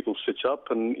made people sit up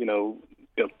and,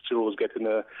 Cyril was getting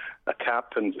a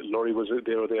cap and Laurie was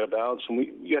there or thereabouts. And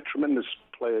we had tremendous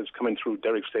players coming through.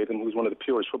 Derek Stadium, who's one of the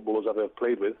purest footballers I've ever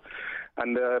played with.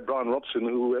 And Brian Robson,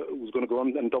 who was going to go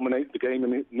on and dominate the game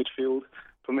in midfield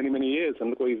for many, many years. And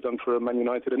look what he's done for Man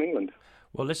United in England.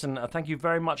 Well, listen, thank you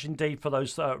very much indeed for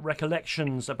those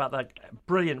recollections about that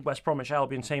brilliant West Bromwich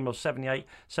Albion team of 78,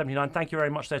 79. Thank you very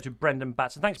much there to Brendan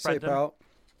Batson. Thanks, Brendan. See you, pal.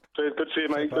 Good to see you,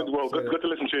 mate. Good to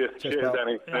listen to you. Cheers,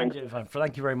 Danny. Thanks.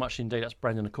 Thank you very much indeed. That's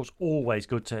Brendan. Of course, always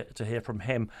good to hear from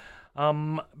him.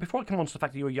 Before I come on to the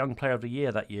fact that you were Young Player of the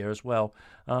Year that year as well,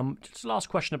 just the last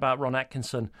question about Ron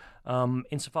Atkinson.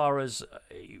 Insofar as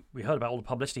we heard about all the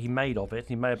publicity he made of it,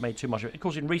 he may have made too much of it. Of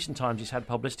course, in recent times he's had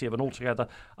publicity of an altogether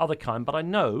other kind, but I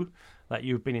know that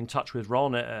you've been in touch with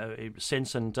Ron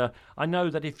since, and I know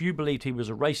that if you believed he was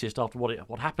a racist after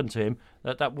what happened to him,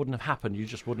 that wouldn't have happened. You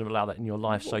just wouldn't have allowed that in your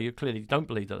life, so you clearly don't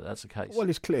believe that that's the case. Well,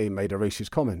 it's clear he made a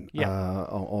racist comment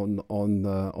on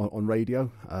radio.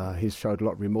 He's showed a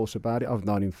lot of remorse about it. I've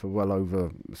known him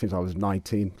for since I was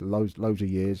 19, loads of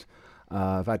years.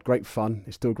 I've had great fun.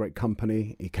 It's still great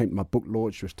company. He came to my book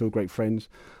launch. We're still great friends.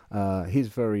 He's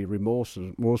very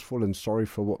remorseful and sorry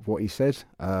for what he says.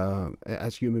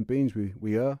 As human beings,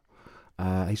 we are.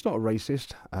 He's not a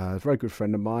racist. A very good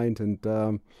friend of mine,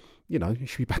 and he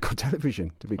should be back on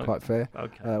television, to be quite fair.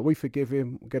 Okay. We forgive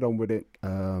him. Get on with it.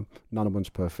 None of one's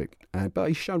perfect. But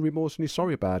he's shown remorse and he's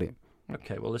sorry about it.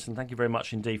 Okay, well, listen, thank you very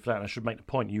much indeed for that. And I should make the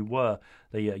point, you were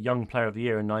the Young Player of the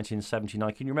Year in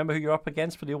 1979. Can you remember who you're up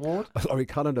against for the award? Laurie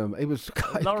Cunningham. It was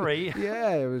Laurie?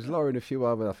 Yeah, it was Laurie and a few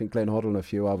others. I think Glenn Hoddle and a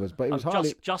few others. But it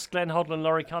was just Glenn Hoddle and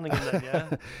Laurie Cunningham then, yeah?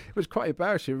 It was quite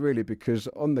embarrassing, really, because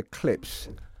on the clips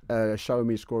showing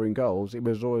me scoring goals, it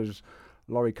was always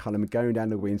Laurie Cunningham going down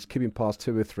the wings, keeping past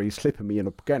 2 or 3, slipping me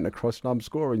and getting across, and I'm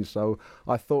scoring. So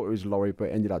I thought it was Laurie, but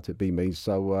it ended up to be me.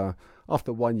 So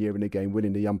after 1 year in the game,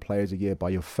 winning the Young Players of the Year by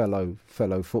your fellow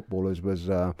footballers was,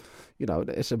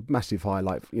 it's a massive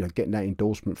highlight. Getting that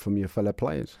endorsement from your fellow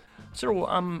players.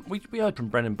 Cyril, we heard from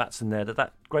Brendan Batson there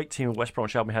that great team of West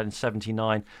Bromwich Albion had in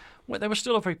 '79. They were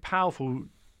still a very powerful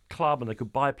club and they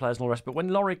could buy players and all the rest. But when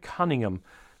Laurie Cunningham,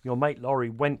 your mate Laurie,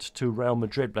 went to Real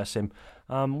Madrid, bless him,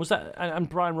 was that, and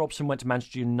Brian Robson went to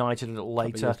Manchester United a little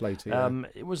later. Years later,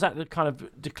 yeah. Was that the kind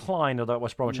of decline of that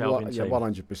West Bromwich Albion team? Yeah,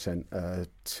 100%.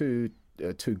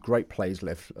 Two great players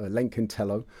left. Len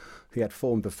Cantello, he had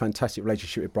formed a fantastic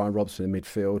relationship with Brian Robson in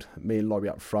midfield, me and Laurie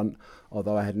up front,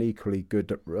 although I had an equally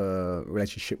good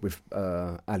relationship with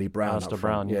Ali Brown. Alistair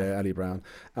Brown, yeah. Ali Brown.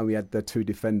 And we had the two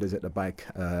defenders at the back,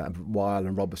 Weil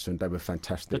and Robertson. They were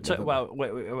fantastic.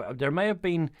 There may have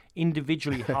been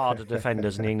individually harder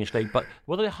defenders in the English League, but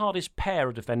were they the hardest pair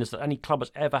of defenders that any club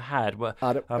has ever had? Were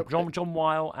John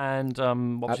Weil and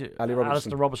Ali Robertson.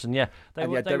 Alistair Robertson, yeah.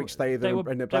 Derek Statham and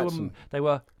Brendan Batson. They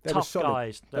were tough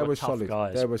guys. They were solid.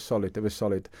 They were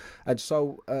solid. And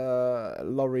so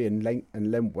Laurie and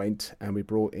Len went, and we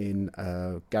brought in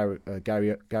Gary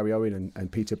Owen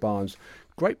and Peter Barnes.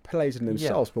 Great players in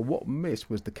themselves, but what missed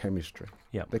was the chemistry.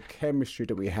 Yeah. The chemistry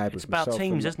that we had. It's about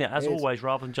teams, isn't it? As always,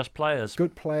 rather than just players.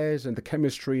 Good players, and the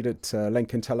chemistry that Len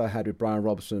Cantello had with Brian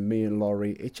Robson, me and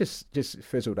Laurie, it just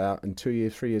fizzled out. And 3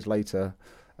 years later,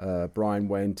 Brian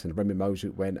went and Remy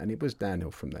Moses went, and it was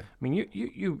downhill from there. I mean,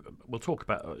 you we'll talk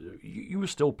about, you were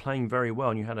still playing very well,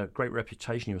 and you had a great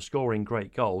reputation. You were scoring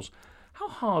great goals. How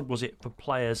hard was it for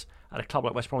players at a club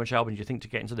like West Bromwich Albion, do you think, to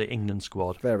get into the England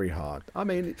squad? Very hard. I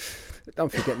mean,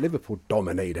 don't forget, Liverpool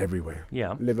dominate everywhere.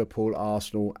 Yeah. Liverpool,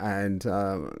 Arsenal, and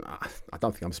I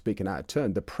don't think I'm speaking out of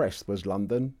turn. The press was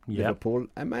London, Liverpool,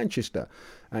 and Manchester.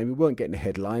 And we weren't getting the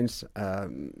headlines. I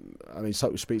mean, so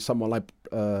to speak, someone like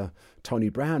Tony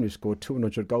Brown, who scored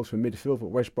 200 goals from midfield for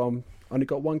West Brom, only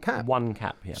got one cap. One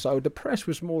cap, yeah. So the press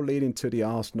was more leading to the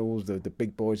Arsenals, the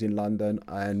big boys in London,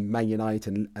 and Man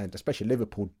United, and especially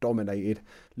Liverpool dominated.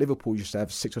 Liverpool used to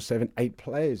have 6 or 7, 8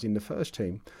 players in the first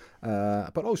team.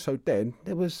 But also then,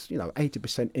 there was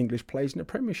 80% English players in the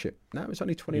Premiership. Now it's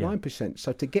only 29%. Yeah.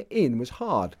 So to get in was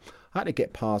hard. I had to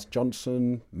get past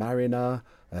Johnson, Mariner,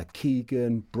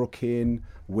 Keegan, Brookin,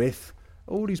 With.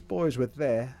 All these boys were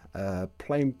there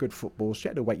playing good football, so you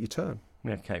had to wait your turn.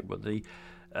 Okay, well,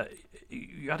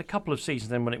 you had a couple of seasons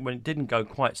then when it didn't go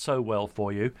quite so well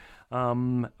for you.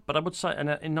 But I would say, in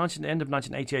the end of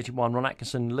 1980-81, Ron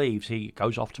Atkinson leaves. He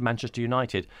goes off to Manchester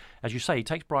United. As you say, he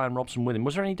takes Brian Robson with him.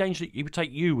 Was there any danger that he would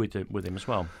take you with him as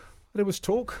well? There was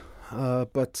talk,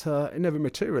 but it never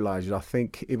materialised. I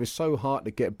think it was so hard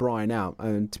to get Brian out.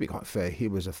 And to be quite fair, he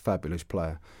was a fabulous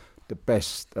player. The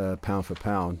best pound for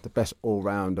pound, the best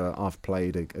all-rounder I've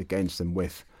played against and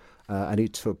with. And he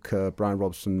took Brian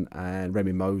Robson and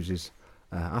Remy Moses.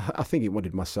 I think he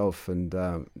wanted myself and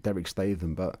Derek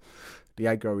Statham, but the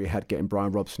aggro he had getting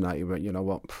Brian Robson out, he went, you know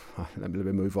what, let me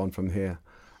move on from here.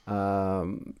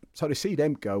 So to see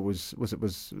them go was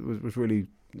really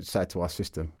sad to our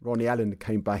system. Ronnie Allen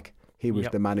came back. He was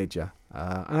the manager.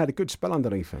 And had a good spell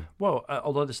underneath him. Well,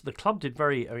 although the club did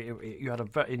you had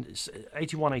in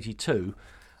 81-82,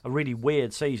 a really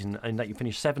weird season in that you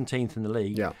finished 17th in the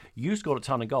league. Yeah. You scored a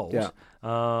ton of goals. Yeah.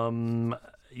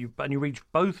 You reached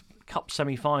both cup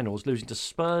semi-finals, losing to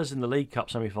Spurs in the League Cup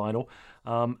semi-final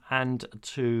and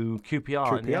to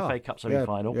QPR in the FA Cup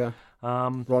semi-final. Yeah.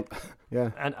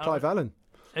 And Clive Allen.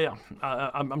 Yeah.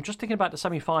 I'm just thinking about the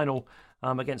semi-final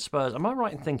against Spurs. Am I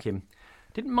right in thinking,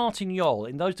 didn't Martin Jol,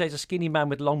 in those days a skinny man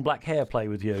with long black hair, play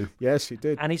with you? Yes, he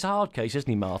did. And he's a hard case, isn't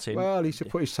he, Martin? Well, he should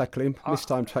put his tackle in,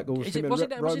 missed-time tackles. Was it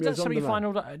that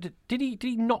semi-final? Did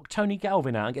he knock Tony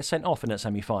Galvin out and get sent off in that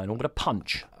semi-final with a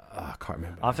punch? I can't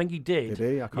remember. I think he did.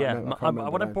 Did he? I can't remember.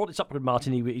 When I brought this up with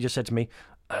Martin, he just said to me,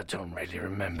 I don't really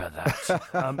remember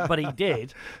that. But he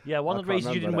did. Yeah, one of the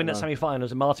reasons you didn't win that semi-final is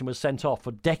that Martin was sent off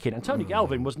for decking. And Tony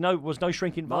Galvin was no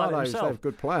shrinking violet himself. He was a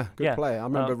good player. Player.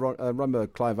 I remember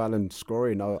Clive Allen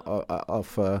scoring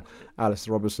off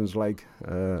Alistair Robertson's leg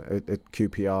at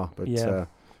QPR. But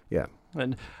yeah.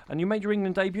 And you made your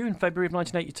England debut in February of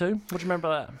 1982. What do you remember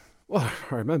that? Well,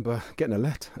 I remember getting a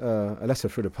letter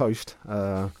through the post.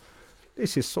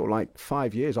 this is sort of like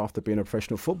 5 years after being a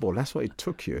professional footballer. That's what it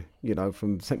took you,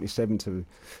 from 77 to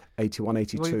 81,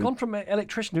 82. Well, you've gone from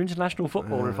electrician to international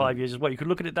footballer in 5 years as well. You could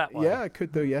look at it that way. Yeah, I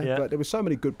could do, yeah. But there were so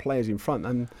many good players in front,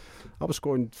 and I was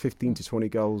scoring 15 to 20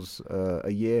 goals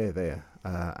a year there.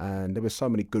 And there were so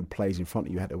many good players in front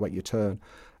of you. You had to wait your turn.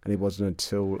 And it wasn't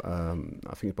until,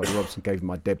 I think Buddy Robson gave me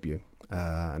my debut,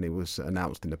 and it was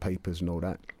announced in the papers and all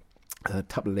that. A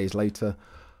couple of days later,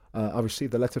 I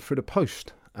received a letter through the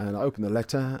post. And I opened the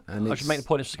letter, and I should make the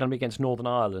point it's going to be against Northern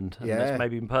Ireland, and that's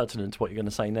maybe impertinent to what you're going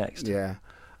to say next. Yeah,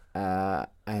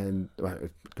 and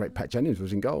great Pat Jennings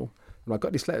was in goal. And I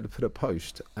got this letter through the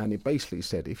post, and it basically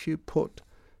said, if you put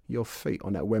your feet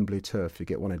on that Wembley turf, you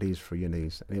get one of these through your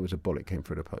knees. And it was a bullet came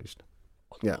through the post.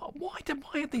 Yeah. Why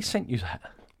had they sent you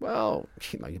that? Well,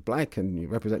 you're black and you're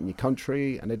representing your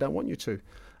country, and they don't want you to.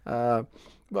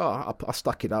 Well, I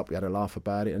stuck it up. We had a laugh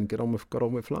about it and got on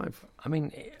with life. I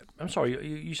mean, I'm sorry,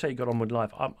 you say you got on with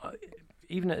life.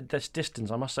 Even at this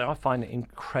distance, I must say, I find it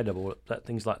incredible that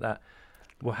things like that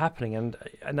were happening, and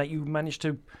that you managed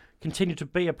to continue to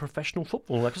be a professional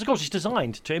footballer. Because, of course, it's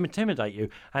designed to intimidate you.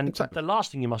 And exactly. The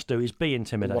last thing you must do is be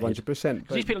intimidated. 100%.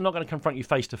 Because these people are not going to confront you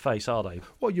face to face, are they?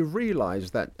 Well, you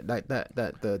realise that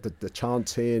the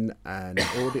chanting and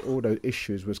all those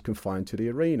issues was confined to the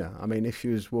arena. I mean, if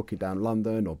you was walking down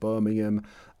London or Birmingham,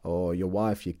 or your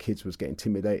wife, your kids was getting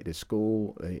intimidated at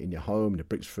school, in your home, the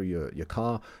bricks through your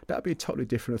car, that would be a totally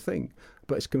different thing.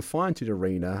 But it's confined to the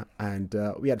arena, and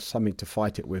we had something to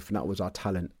fight it with, and that was our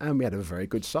talent. And we had a very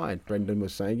good side. Brendan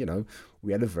was saying,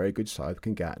 we had a very good side. We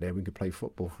can get out there, we can play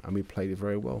football, and we played it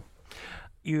very well.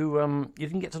 You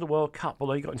didn't get to the World Cup,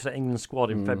 although you got into the England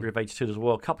squad in February of '82. There's a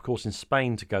World Cup, of course, in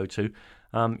Spain to go to.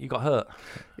 You got hurt.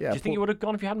 Yeah. Do you think you would have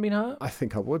gone if you hadn't been hurt? I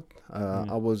think I would.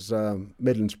 I was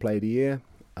Midlands Player of the Year.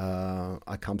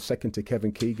 I come second to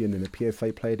Kevin Keegan in the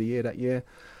PFA Player of the Year that year.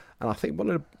 And I think one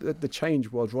of the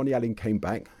change was Ronnie Allen came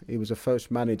back. He was the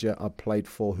first manager I played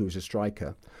for who was a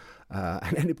striker.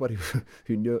 And anybody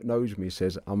who knows me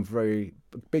says I'm very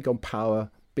big on power,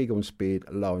 big on speed,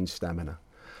 low on stamina.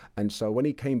 And so when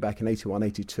he came back in 81,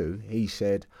 82, he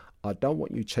said, I don't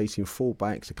want you chasing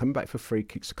full-backs, coming back for free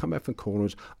kicks, coming back from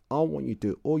corners. I want you to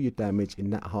do all your damage in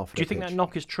that half of the pitch. Do you think that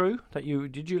knock is true?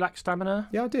 Did you lack stamina?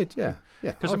 Yeah, I did, yeah.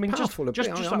 Because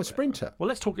I'm a sprinter. Well,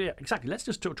 let's talk, exactly. Let's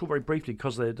just talk very briefly,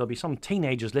 because there'll be some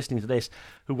teenagers listening to this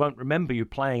who won't remember you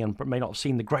playing and may not have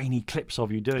seen the grainy clips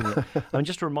of you doing it. And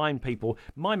just to remind people,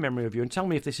 my memory of you, and tell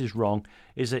me if this is wrong,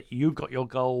 is that you got your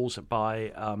goals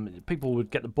by people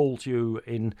would get the ball to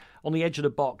you on the edge of the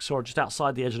box or just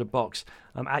outside the edge of the box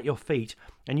at your feet,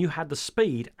 and you had the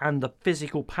speed and the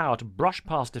physical power to brush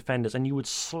past defenders, and you would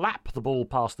slap the ball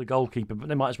past the goalkeeper, but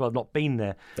they might as well have not been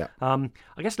there. Yeah.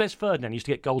 I guess Les Ferdinand used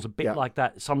to get goals a bit like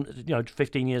that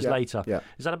 15 years later. Yeah.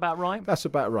 Is that about right? That's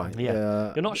about right.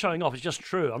 Yeah. You're not showing off, it's just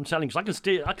true. I'm telling you, because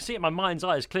I can see it in my mind's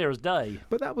eye as clear as day.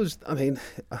 But that was,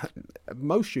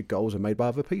 most of your goals are made by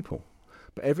other people.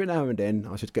 But every now and then,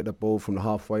 I should get the ball from the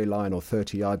halfway line or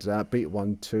 30 yards out, beat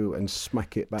 1-2 and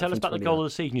smack it back. Tell us about the goal of the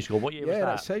season you scored. What year was that? Yeah,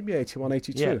 that same year, 81,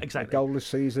 82. Yeah, exactly. Goal of the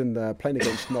season, playing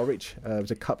against Norwich. It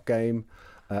was a cup game.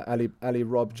 Ali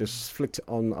Robb just flicked it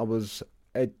on. I was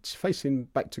facing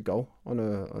back to goal,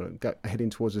 heading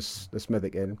towards the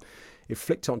Smethwick end. It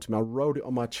flicked onto me. I rolled it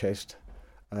on my chest.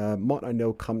 Martin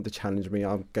O'Neill come to challenge me.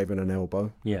 I gave him an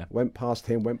elbow. Yeah. Went past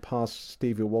him, went past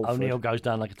Stevie Walford. O'Neill goes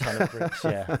down like a ton of bricks,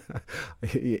 yeah.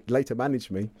 He later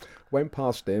managed me. Went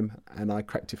past him, and I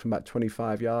cracked it from about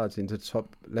 25 yards into the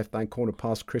top left-hand corner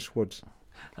past Chris Woods.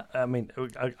 I mean,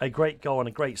 a great goal and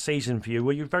a great season for you.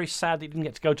 Were you very sad that you didn't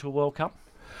get to go to a World Cup?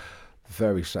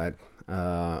 Very sad.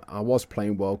 I was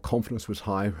playing well. Confidence was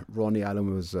high. Ronnie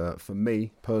Allen was, for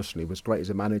me personally, was great as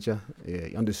a manager.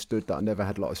 He understood that I never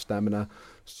had a lot of stamina,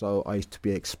 so I used to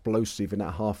be explosive in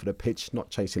that half of the pitch, not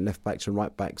chasing left backs and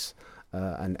right backs,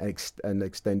 and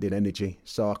extending energy.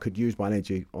 So I could use my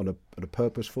energy on a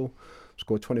purposeful.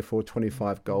 Scored 24,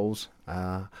 25 goals.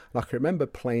 I can remember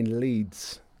playing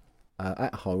Leeds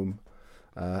at home,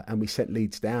 and we sent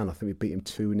Leeds down. I think we beat him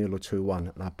 2-0 or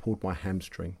 2-1, and I pulled my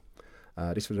hamstring.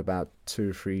 This was about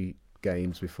 2 or 3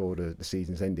 games before the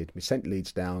season's ended. We sent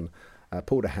Leeds down,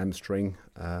 pulled a hamstring.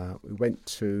 We went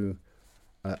to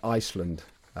Iceland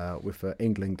with an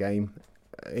England game,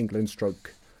 England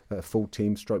stroke full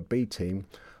team stroke B team.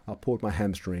 I pulled my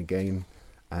hamstring again,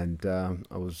 and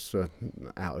I was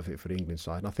out of it for the England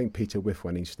side. And I think Peter Whiff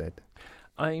went instead.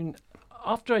 I mean,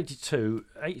 after 82,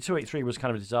 83 was kind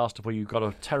of a disaster where you got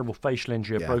a terrible facial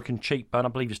injury, a broken cheekbone. I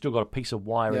believe you've still got a piece of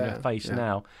wire in your face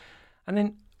now. And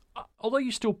then, although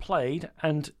you still played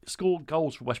and scored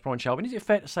goals for West Bromwich Albion, is it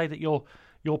fair to say that your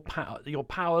your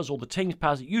powers or the team's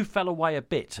powers, you fell away a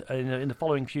bit in the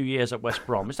following few years at West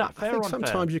Brom. Is that fair or unfair?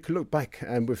 Sometimes you can look back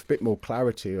and with a bit more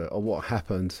clarity on what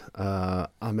happened.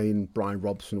 I mean, Brian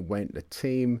Robson went, the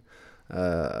team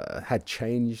had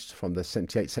changed from the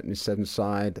 78, 77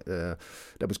 side. There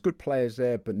was good players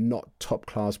there, but not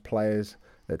top-class players.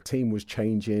 The team was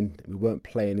changing. We weren't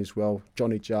playing as well.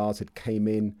 Johnny Giles had came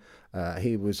in.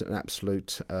 He was an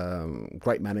absolute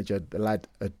great manager. The lad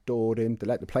adored him.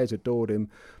 The players adored him.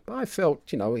 But I felt,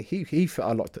 he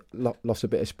felt I lost a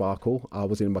bit of sparkle. I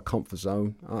was in my comfort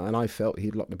zone, and I felt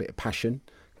he'd lost a bit of passion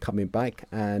coming back,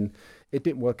 and it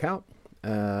didn't work out.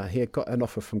 He had got an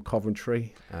offer from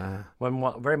Coventry.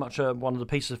 Very much one of the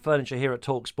pieces of furniture here at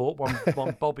TalkSport,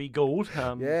 one Bobby Gould,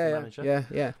 manager.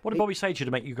 Yeah. What did Bobby say to you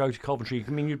to make you go to Coventry? I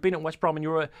mean, you've been at West Brom and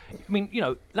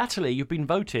latterly you've been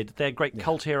voted their great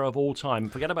cult hero of all time.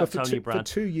 Forget about Tony Brown. For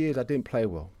 2 years, I didn't play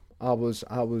well.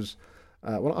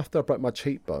 After I broke my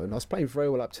cheekbone, I was playing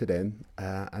very well up to then.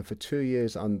 And for 2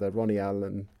 years under Ronnie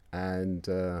Allen and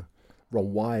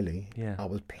Ron Wiley, I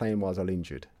was playing while I was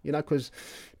injured. Because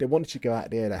they wanted to go out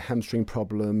there, they had hamstring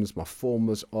problems, my form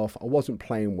was off, I wasn't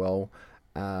playing well,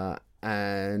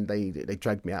 and they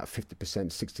dragged me out 50%,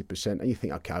 60%, and you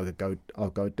think, okay, I'll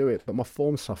go do it, but my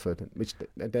form suffered.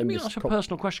 Let me ask a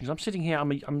personal question, because I'm sitting here,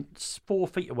 I'm 4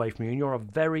 feet away from you, and you're a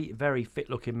very, very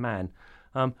fit-looking man.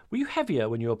 Were you heavier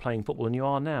when you were playing football than you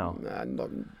are now? No.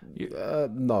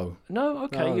 No?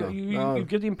 Okay. No, you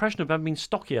give the impression of having been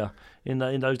stockier in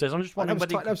those days. I'm just wondering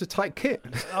that was a tight kit.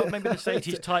 Oh, maybe the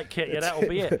 80s tight kit. Yeah, that'll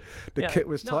be it. The kit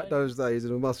was tight those days,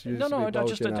 and the muscles used to be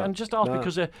bulging out. I'm just asking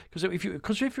because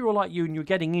if you were like you and you're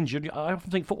getting injured, I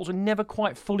often think footballers are never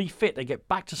quite fully fit. They get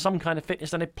back to some kind of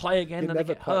fitness, then they play again, then they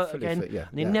get hurt again, and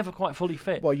they're never quite fully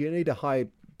fit. Well, you need a high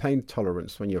pain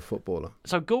tolerance when you're a footballer.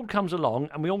 So Gould comes along,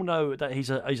 and we all know that he's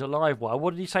a live wire.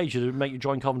 What did he say to you to make you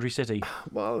join Coventry City?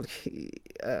 Well,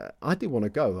 I did want to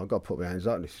go. I've got to put my hands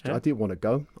up. I did want to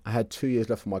go. I had 2 years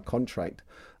left of my contract,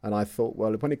 and I thought,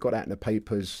 well, when it got out in the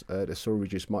papers, the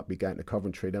Surridges might be going to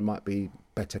Coventry, there might be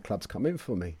better clubs coming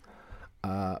for me.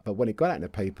 But when it got out in the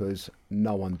papers,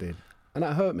 no one did, and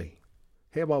that hurt me.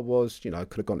 Here I was, could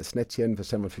have gone to Snetien for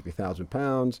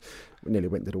 £750,000. We nearly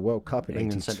went to the World Cup in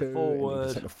 '82. Centre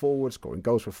forward, scoring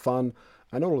goals for fun.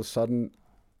 And all of a sudden,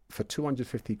 for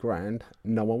 250 grand,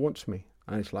 no one wants me.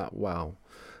 And it's like, wow.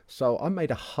 So I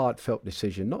made a heartfelt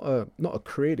decision, not a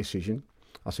career decision.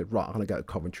 I said, right, I'm going to go to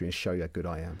Coventry and show you how good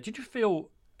I am. Did you feel,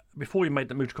 before you made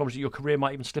the move to Coventry, your career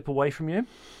might even slip away from you?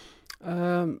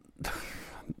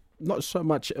 Not so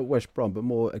much at West Brom, but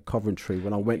more at Coventry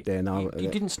when I went there. You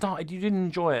didn't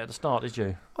enjoy it at the start, did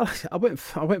you? I went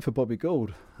for Bobby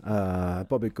Gould.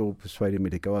 Bobby Gould persuaded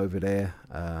me to go over there.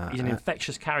 He's an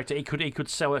infectious character. He could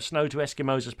sell snow to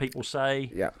Eskimos, as people say.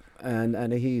 Yeah,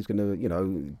 and he's going to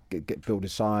get build a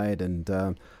side and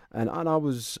I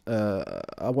was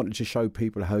I wanted to show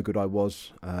people how good I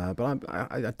was, but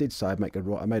I did say I made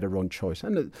a wrong choice.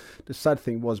 And the sad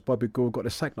thing was Bobby Gould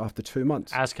got sacked after 2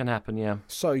 months. As can happen, yeah.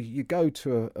 So you go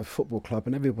to a football club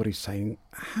and everybody's saying,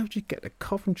 "How did you get to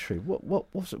Coventry?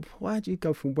 What was it? Why did you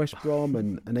go from West Brom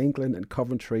and England and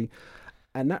Coventry?"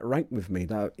 And that ranked with me.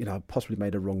 Now I possibly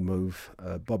made a wrong move.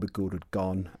 Bobby Gould had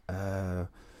gone.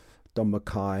 Don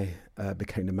Mackay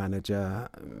became the manager,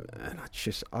 and I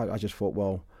just thought,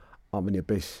 well, I'm in the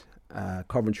abyss.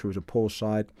 Coventry was a poor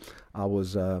side. I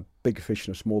was a big fish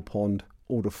in a small pond.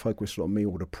 All the focus was on me,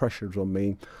 all the pressure was on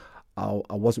me. I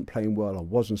wasn't playing well, I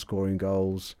wasn't scoring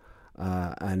goals,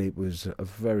 and it was a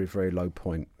very, very low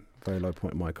point in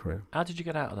my career. How did you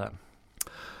get out of that?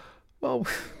 Well,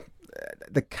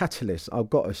 the catalyst, I've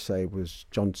got to say, was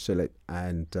John Sillett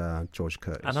and George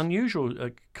Curtis. An unusual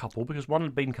couple, because one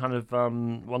had been kind of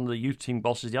one of the youth team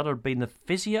bosses, the other had been the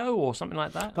physio or something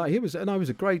like that. He was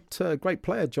a great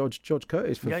player, George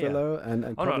Curtis for Villa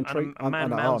and Coventry.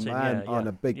 And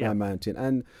a big man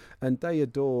mountain, and they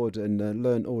adored and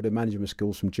learned all the management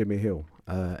skills from Jimmy Hill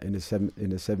in the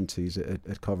 70s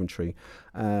at Coventry.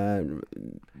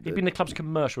 He'd been the club's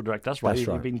commercial director. That's right.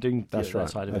 He'd been doing that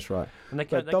side of it. That's right. And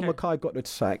Don Mackay got the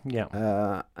sack.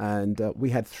 Yeah. And we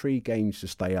had 3 games to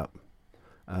stay up.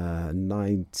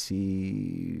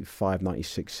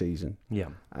 95-96 season. Yeah.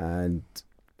 And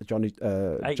Johnny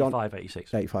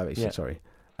 85-86, sorry.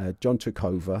 John took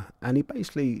over, and he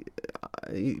basically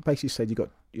said,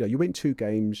 you win 2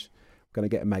 games, going to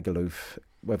get a Magaluf,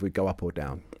 whether we go up or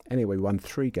down. Anyway, we won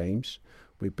 3 games.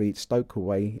 We beat Stoke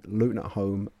away, Luton at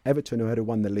home, Everton, who had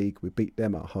won the league, we beat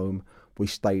them at home. We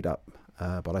stayed up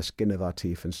by the skin of our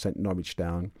teeth and sent Norwich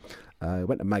down.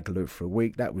 Went to Magaluf for a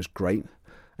week. That was great.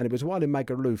 And it was while in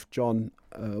Magaluf, John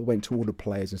went to all the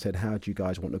players and said, how do you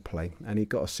guys want to play? And he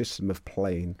got a system of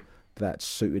playing that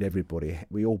suited everybody.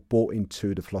 We all bought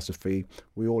into the philosophy.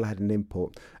 We all had an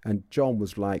input. And John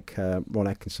was like Ron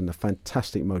Atkinson, a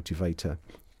fantastic motivator,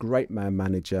 great man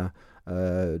manager,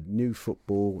 knew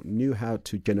football, knew how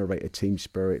to generate a team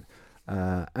spirit.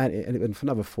 And for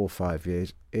another 4 or 5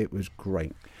 years, it was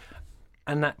great.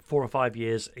 And that 4 or 5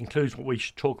 years includes what we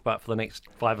should talk about for the next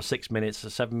 5 or 6 minutes, or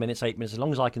 7 minutes, 8 minutes, as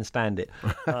long as I can stand it.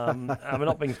 And we're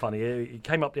not being funny. He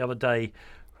came up the other day.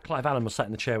 Clive Allen was sat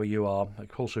in the chair where you are, of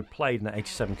course, who played in that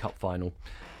 87 Cup final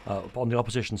on the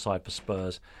opposition side for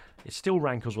Spurs. It still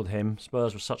rankles with him.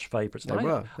 Spurs were such favourites.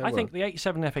 I think the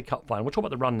 87 FA Cup final, we'll talk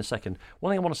about the run in a second.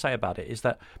 One thing I want to say about it is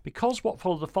that because what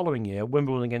followed the following year,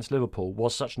 Wimbledon against Liverpool,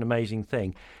 was such an amazing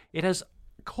thing, it has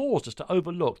caused us to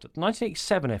overlook that the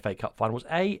 1987 FA Cup final was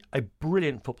A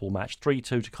brilliant football match,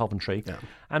 3-2 to Coventry,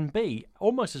 and B,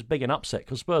 almost as big an upset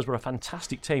because Spurs were a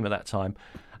fantastic team at that time.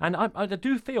 And I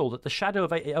do feel that the shadow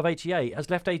of 88 has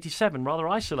left 87 rather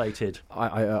isolated.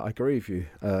 I agree with you.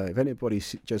 If anybody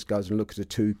just goes and looks at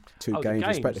the two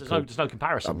games, there's no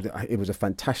comparison. It was a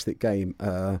fantastic game.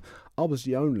 I was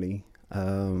the only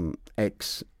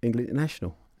ex-England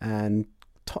international, and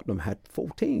Tottenham had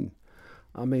 14.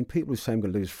 I mean, people were saying we're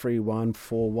going to lose 3-1,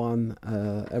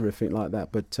 4-1, everything like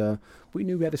that. But we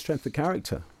knew we had a strength of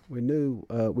character. We knew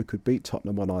we could beat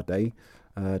Tottenham on our day.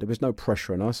 There was no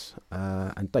pressure on us.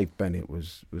 And Dave Bennett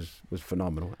was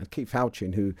phenomenal. And Keith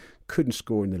Houchin, who couldn't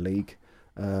score in the league,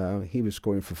 he was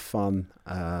scoring for fun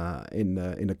in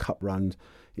the cup runs.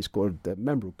 He scored a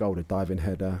memorable goal, a diving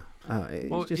header.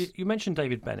 You mentioned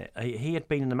David Bennett. He had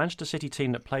been in the Manchester City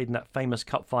team that played in that famous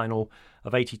cup final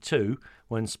of 82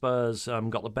 when Spurs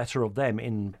got the better of them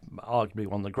in arguably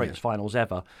one of the greatest finals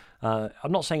ever.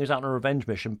 I'm not saying he was out on a revenge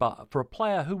mission, but for a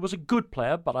player who was a good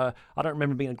player, but I don't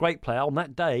remember him being a great player, on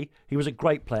that day he was a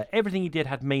great player. Everything he did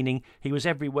had meaning. He was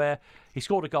everywhere. He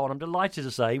scored a goal, and I'm delighted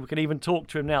to say we can even talk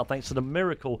to him now thanks to the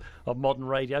miracle of modern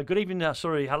radio. Good evening,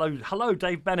 hello,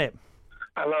 Dave Bennett.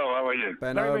 Hello, how are you?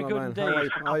 Ben, very good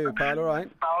indeed. How are you, pal? All right?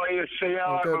 How are you?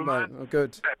 I'm good, mate. I'm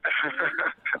good.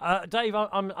 Dave,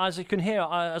 I'm, as you can hear,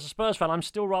 as a Spurs fan, I'm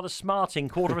still rather smarting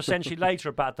quarter of a century later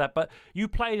about that. But you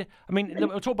played. I mean,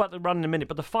 we'll talk about the run in a minute.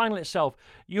 But the final itself,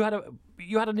 you had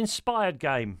an inspired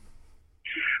game.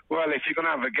 Well, if you're going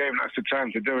to have a game, that's the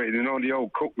time to do it. You know, the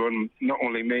old Cook run, not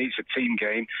only me, it's a team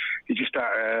game. You just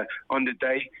on the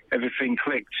day, everything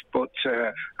clicked. But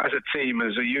as a team,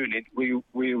 as a unit, we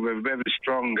were very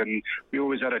strong, and we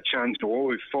always had a chance. We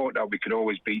always thought that we could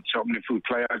always beat Tottenham if we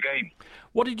play our game.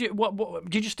 What did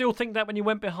you still think that when you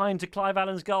went behind to Clive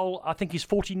Allen's goal? I think he's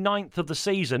 49th of the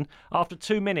season after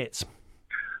 2 minutes.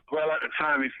 Well, at the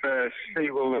time, if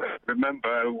Steve will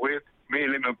remember, me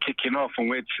and him are kicking off, and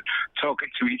we're talking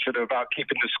to each other about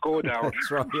keeping the score down. That's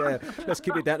right, yeah. Let's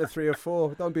keep it down to 3 or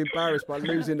 4. Don't be embarrassed by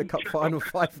losing the cup final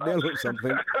 5-0 or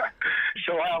something.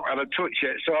 So I haven't had a touch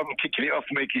yet, so I'm kicking it off,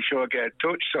 making sure I get a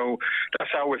touch. So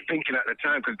that's how we're thinking at the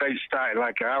time, because they started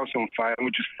like a house on fire, and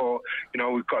we just thought,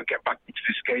 we've got to get back into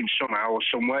this game somehow or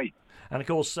some way. And of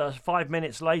course, 5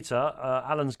 minutes later,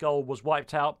 Allen's goal was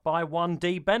wiped out by one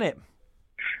D. Bennett.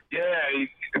 Yeah,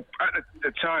 at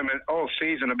the time, all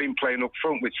season, I've been playing up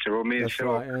front with Cyril, me and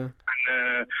Cyril. Right,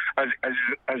 yeah. And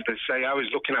as they say, I was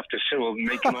looking after Cyril,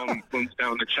 making on runs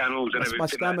down the channels and That's everything. My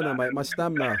stamina, like that. Mate, my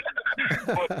stamina.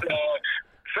 But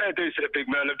fair dues to the big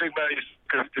man. The big man used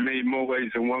to look after me in more ways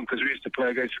than one, because we used to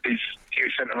play against these few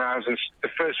centre-halves, and the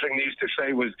first thing they used to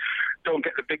say was, don't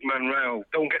get the big man round,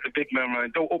 don't get the big man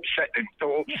round, don't upset him,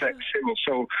 don't upset Cyril.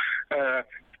 So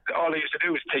all he used to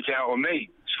do was take it out on me.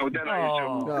 So then I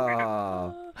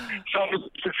used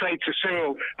to say to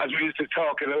Cyril, as we used to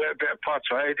talk in a little bit of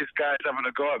patois, hey, this guy's having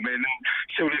a go at me, and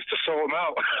Cyril used to sort him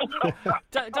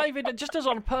out. David, just as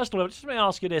on a personal level, just let me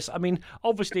ask you this. I mean,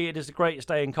 obviously it is the greatest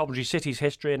day in Coventry City's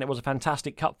history, and it was a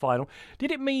fantastic cup final.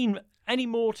 Did it mean any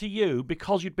more to you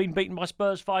because you'd been beaten by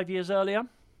Spurs 5 years earlier?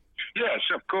 Yes,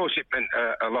 of course it meant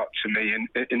a lot to me in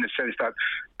the sense that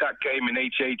game in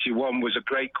 1981 was a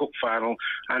great cup final,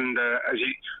 and as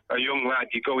a young lad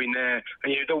you go in there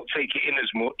and you don't take it in as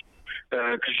much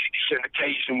because it's an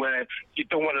occasion where you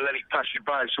don't want to let it pass you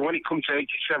by. So when it comes to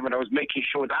 87, I was making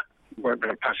sure that weren't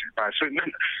going to pass it by. So it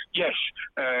meant, yes,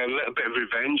 a little bit of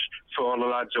revenge for all the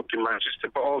lads up in Manchester,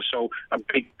 but also a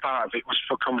big part of it was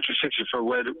for Coventry City, for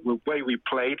the way we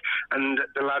played and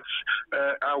the lads,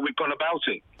 how we've gone about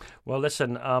it. Well,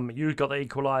 listen, you got the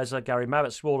equaliser. Gary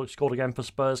Mabbutt scored again for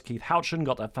Spurs. Keith Houchin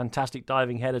got that fantastic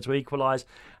diving header to equalise,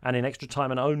 and in extra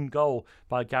time an own goal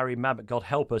by Gary Mabbutt, God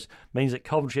help us, means that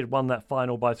Coventry had won that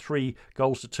final by 3-2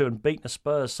 and beaten a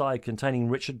Spurs side containing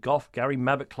Richard Gough, Gary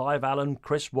Mabbutt, Clive Allen,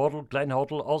 Chris Waddle, Glenn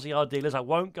Hoddle, Aussie Idealers. I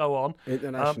won't go on.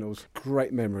 Internationals,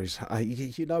 great memories.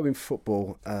 You know, in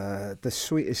football, the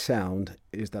sweetest sound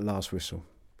is the last whistle,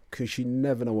 because you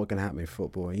never know what can happen in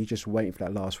football, and you're just waiting for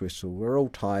that last whistle. We're all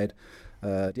tired.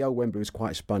 The old Wembley was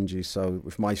quite spongy, so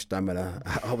with my stamina,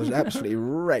 I was absolutely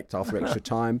wrecked after extra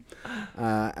time.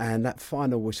 And that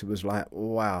final whistle was like,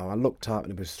 wow. I looked up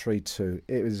and it was 3-2.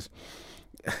 It was,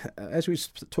 as we were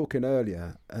talking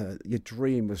earlier, your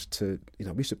dream was to, we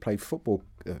used to play football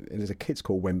as a kids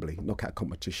called Wembley, knockout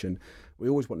competition. We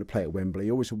always wanted to play at Wembley.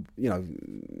 Always,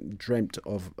 dreamt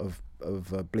of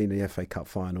being in the FA Cup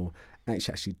final.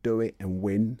 Actually do it and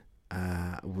win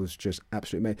was just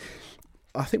absolutely amazing.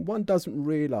 I think one doesn't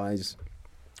realise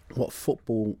what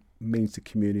football means to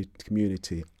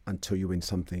community until you win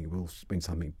something. Will win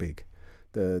something big.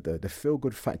 The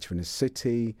feel-good factor in the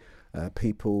city,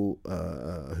 people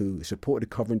who supported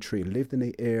Coventry, lived in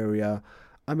the area.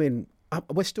 I mean,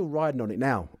 we're still riding on it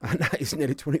now, and that is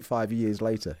nearly 25 years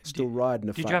later. Still riding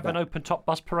the fact. Did you have an open-top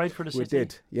bus parade for the city? We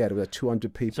did, yeah. There were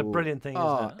 200 people. It's a brilliant thing,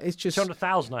 isn't it? It's just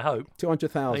 200,000, I hope.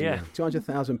 200,000, yeah.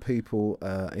 200,000 people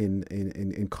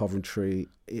in Coventry.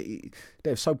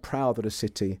 They're so proud of the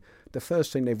city. The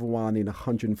first thing they've won in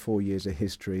 104 years of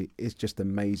history is just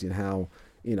amazing how,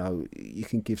 you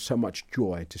can give so much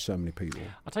joy to so many people.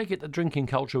 I take it the drinking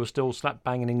culture was still slap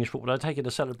bang in English football. I take it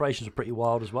the celebrations were pretty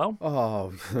wild as well.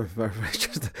 Oh,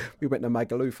 we went to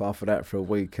Magaluf after that for a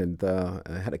week and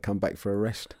had to come back for a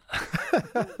rest.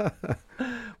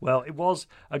 Well, it was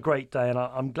a great day, and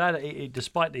I'm glad that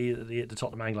despite the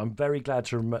Tottenham angle, I'm very glad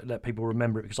to let people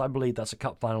remember it, because I believe that's a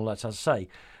cup final that, as I say,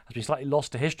 has been slightly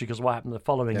lost to history because of what happened the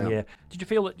following year. Did you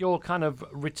feel that your kind of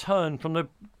return from the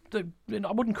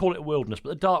I wouldn't call it a wilderness, but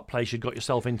the dark place you got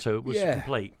yourself into was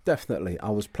complete? Definitely. I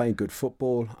was playing good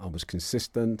football. I was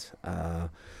consistent.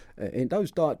 In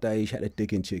those dark days, you had to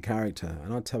dig into your character.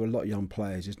 And I tell a lot of young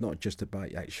players, it's not just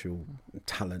about your actual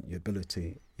talent, your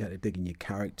ability. You had to dig in your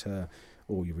character,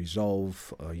 or your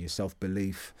resolve, or your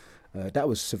self-belief. That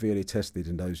was severely tested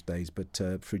in those days. But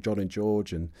through John and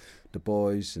George and the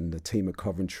boys and the team at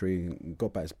Coventry,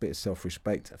 got back a bit of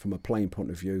self-respect from a playing point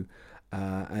of view.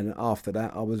 And after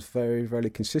that, I was very, very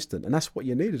consistent. And that's what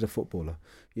you need as a footballer.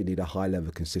 You need a high level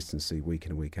of consistency week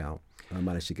in and week out. And I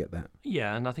managed to get that.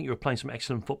 Yeah, and I think you were playing some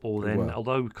excellent football then,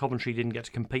 although Coventry didn't get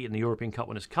to compete in the European Cup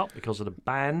Winners' Cup because of the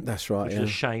ban. That's right, which is a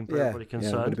shame for everybody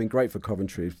concerned. Yeah, it would have been great for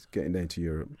Coventry getting there into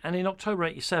Europe. And in October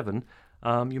 87,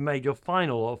 you made your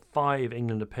final of 5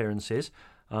 England appearances.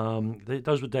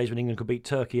 Those were days when England could beat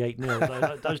Turkey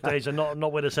 8-0. Those days are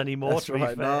not with us anymore. That's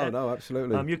right. No,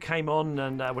 absolutely. You came on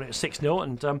and when it was 6-0,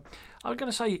 and I was going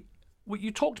to say,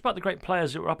 you talked about the great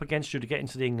players that were up against you to get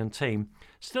into the England team.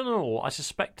 Still in all, I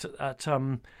suspect that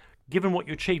given what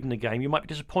you achieved in the game, you might be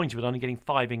disappointed with only getting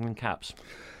 5 England caps.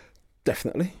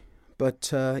 Definitely. But,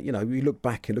 we look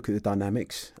back and look at the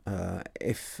dynamics.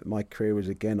 If my career was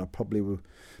again, I probably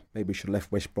maybe should have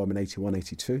left West Brom in 81,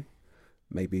 82.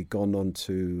 Maybe gone on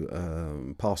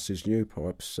to pastures new.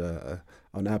 Perhaps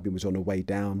Albion was on the way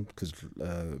down because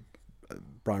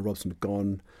Brian Robson had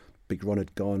gone, Big Ron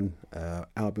had gone,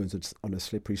 Albion was on a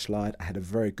slippery slide. I had a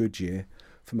very good year.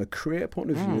 From a career point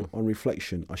of view, on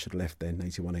reflection, I should have left then,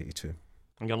 81, 82.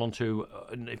 And gone on to,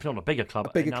 if not a bigger club,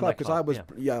 a bigger club, because I was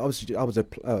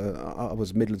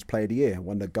Midlands Player of the Year,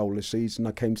 won the goal this season.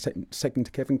 I came second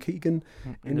to Kevin Keegan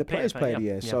in the Players Player of the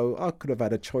Year. Yeah. So I could have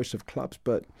had a choice of clubs,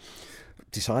 but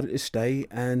decided to stay.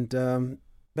 And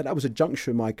but that was a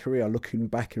juncture in my career. Looking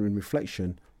back and in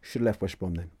reflection, should have left West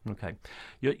Brom then. Okay,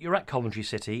 you're at Coventry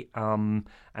City, and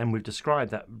we've described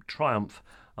that triumph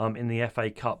in the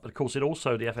FA Cup. But of course,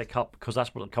 the FA Cup, because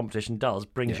that's what the competition does,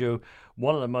 brings you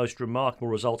one of the most remarkable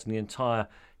results in the entire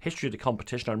history of the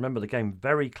competition. I remember the game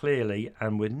very clearly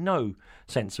and with no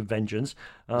sense of vengeance,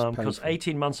 because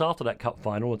 18 months after that cup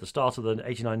final, at the start of the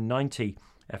 89-90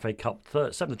 FA Cup,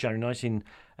 7th of January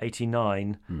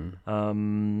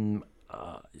 1989,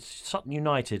 Sutton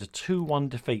United, a 2-1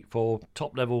 defeat for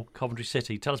top-level Coventry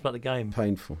City. Tell us about the game.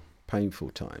 Painful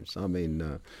times. I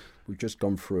mean, we've just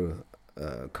gone through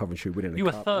Coventry winning You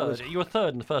were third. You were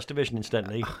third in the first division,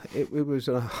 incidentally. It was.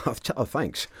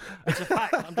 Thanks. It's a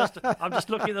fact. I'm just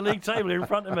looking at the league table here in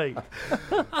front of me.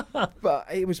 But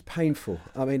it was painful.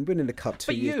 I mean, winning the cup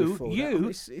 2 years before.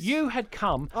 You had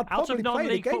come out of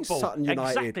non-league football. Sutton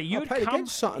United.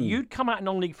 Exactly. You'd come out of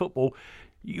non-league football.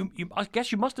 I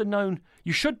guess you must have known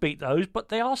you should beat those, but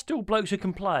they are still blokes who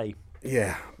can play.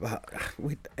 Yeah, but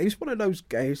it was one of those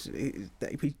games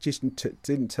that we just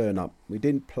didn't turn up. We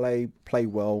didn't play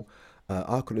well.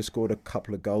 I could have scored a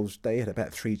couple of goals. They had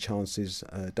about 3 chances.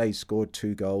 They scored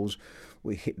 2 goals.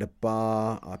 We hit the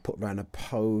bar. I put round a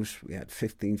post. We had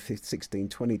 15, 16,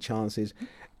 20 chances.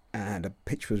 and the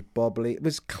pitch was bobbly. It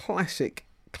was classic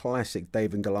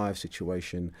David and Goliath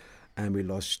situation, and we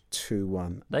lost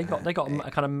 2-1. They got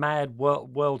a kind of mad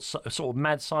world sort of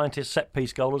mad scientist set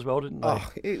piece goal as well, didn't they?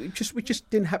 Oh, it just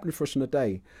didn't happen for us on the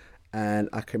day. And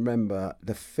I can remember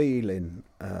the feeling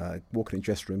walking in the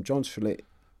dressing room. John Phillip,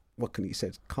 he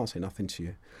said, can't say nothing to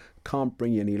you, can't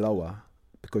bring you any lower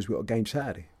because we've got a game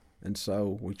Saturday, and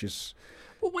so we just.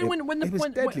 Well, it was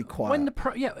deadly quiet.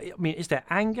 I mean, is there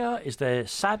anger? Is there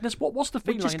sadness? What's the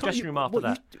feeling like in the dressing room after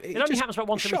that? It only happens about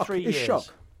once every 3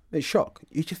 years. It's shock.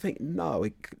 You just think, no,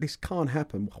 this can't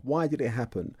happen. Why did it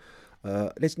happen?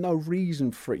 There's no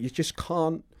reason for it. You just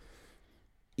can't.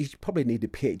 You probably need a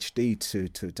PhD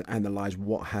to analyse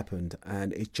what happened,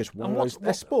 and it's just one of those.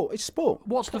 It's sport.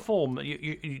 What's the form? Do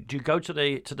you go to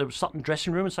the Sutton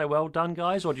dressing room and say, "Well done,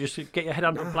 guys," or do you just get your head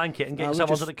under a blanket and get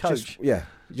yourself onto the coach?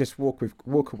 Just walk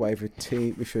away with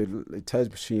your toes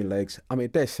between your legs. I mean,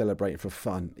 they're celebrating for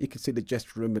fun. You can see the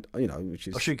dressing room, which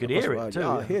is. I'm sure you could hear it too.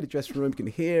 I hear the dressing room. You can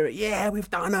hear it. Yeah,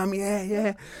 we've done them.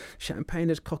 Yeah.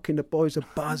 Champagne is cocking. The boys are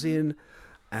buzzing.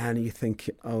 And you think,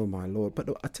 oh my Lord. But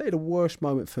I tell you, the worst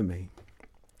moment for me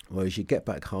was you get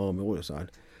back home and all of a sudden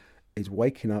is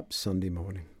waking up Sunday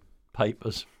morning.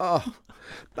 Papers. Oh,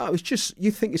 no, it's just,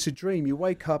 you think it's a dream. You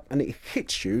wake up and it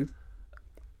hits you.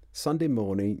 Sunday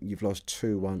morning, you've lost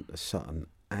 2-1 to Sutton.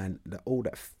 And all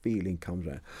that feeling comes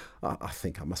out. I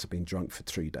think I must have been drunk for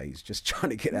 3 days just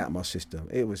trying to get out of my system.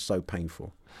 It was so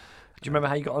painful. Do you remember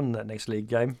how you got on that next league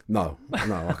game? No,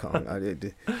 I can't.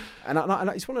 And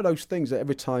it's one of those things that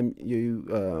every time you,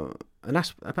 and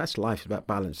that's life. It's about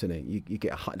balance, isn't it? You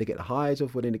get the highs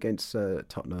of winning against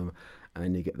Tottenham,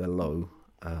 and you get the low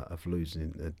of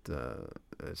losing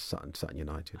at Sutton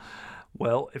United.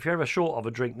 Well, if you're ever short of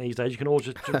a drink these days, you can always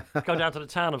just go down to the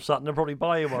town of Sutton and probably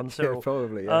buy you one. Cyril. Yeah,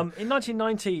 probably. Yeah. In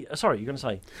 1990, sorry, you're going to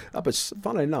say? But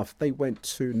funnily enough, they went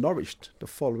to Norwich the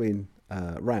following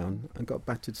round and got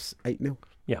battered 8-0.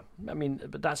 Yeah, I mean,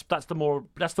 but that's the more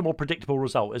predictable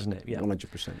result, isn't it? Yeah,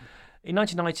 100%. In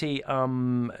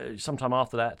 1990, sometime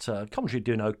after that, Coventry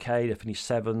doing okay. They finished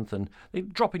 7th, and they're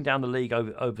dropping down the league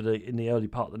in the early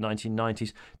part of the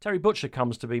 1990s. Terry Butcher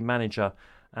comes to be manager,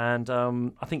 and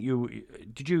I think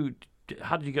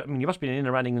how did you go? I mean, you must have been in and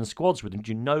around England squads with him.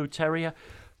 Do you know Terry?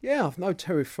 Yeah, I've known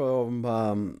Terry from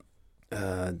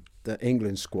the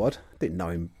England squad. Didn't know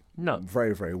him. No.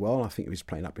 Very, very well. I think he was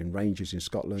playing up in Rangers in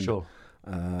Scotland. Sure.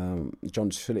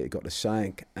 John Phillip got the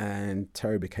sack and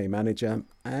Terry became manager,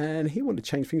 and he wanted to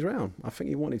change things around. I think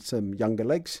he wanted some younger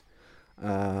legs.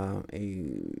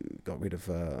 He got rid of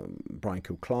Brian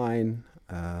Kilcline,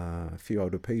 a few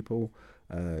older people,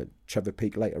 Trevor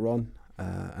Peake later on,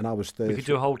 and I was 30. We could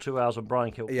do a whole 2 hours on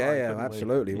Brian Kilcline. Yeah,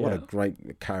 absolutely. What a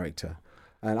great character.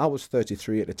 And I was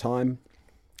 33 at the time.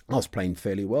 I was playing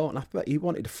fairly well, and I thought he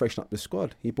wanted to freshen up the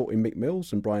squad. He brought in Mick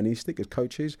Mills and Brian Eastick as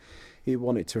coaches. He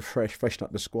wanted to freshen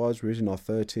up the squads. We were in our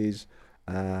 30s,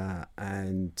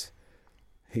 and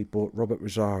he bought Robert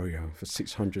Rosario for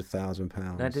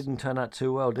 £600,000. That didn't turn out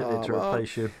too well, did it, to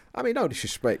replace you? I mean, no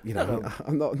disrespect,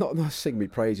 I'm not singing me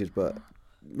praises, but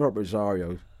Robert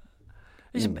Rosario.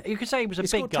 You could say he was a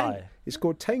big guy. He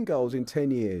scored 10 goals in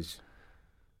 10 years.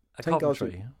 At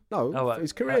Coventry?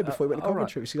 His career before he went to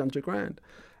Coventry was £600,000.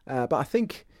 But I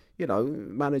think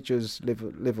managers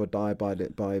live or die by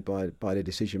their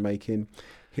decision making.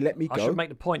 He let me go. I should make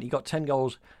the point. He got 10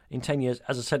 goals in 10 years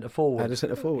as a centre forward. As a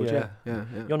centre forward, yeah.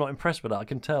 You're not impressed with that, I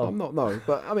can tell. I'm not, no.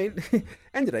 But I mean, end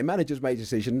of the day, managers made a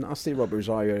decision. I see Robert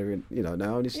Rosario,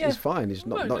 now, and it's fine. It's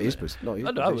not his position. No,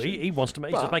 he wants to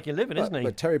make. He's just making a living, isn't he?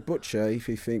 But Terry Butcher, if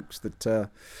he thinks that,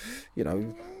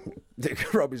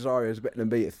 Robert Rosario is better than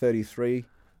me at 33,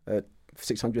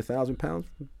 £600,000,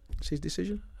 it's his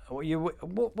decision. What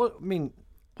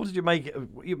did you make?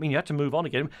 You had to move on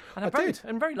again. And I did.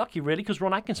 And very lucky, really, because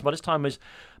Ron Atkinson, by this time, was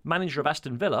manager of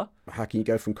Aston Villa. How can you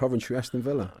go from Coventry to Aston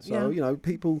Villa? So,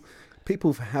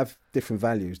 people have different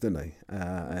values, don't they?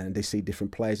 And they see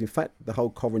different players. In fact, the whole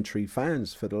Coventry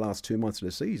fans for the last 2 months of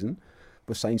the season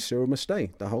were saying Cyril must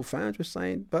stay. The whole fans were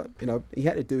saying, but, he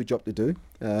had to do a job to do.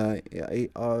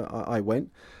 I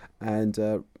went, and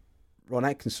Ron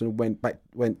Atkinson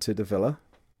went to the Villa,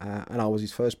 and I was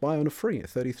his first buy on a free at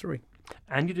 33.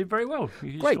 And you did very well.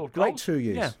 Great 2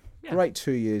 years. Yeah. Great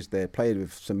 2 years there. Played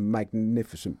with some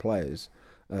magnificent players.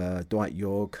 Dwight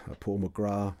York, Paul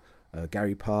McGrath,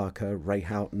 Gary Parker, Ray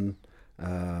Houghton,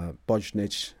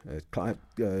 Bojnic,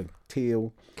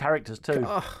 Teal. Characters too.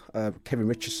 Kevin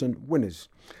Richardson, winners.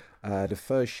 The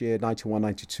first year,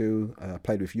 91-92,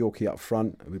 played with Yorkie up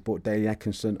front. We bought Daley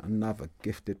Atkinson, another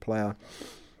gifted player.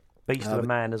 Beast of a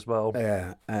man as well.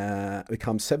 Yeah. We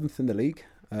come 7th in the league.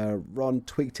 Ron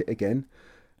tweaked it again,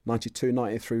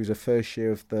 92-93 was the first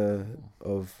year of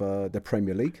the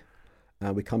Premier League.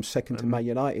 We come second to Man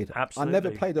United. Absolutely. I never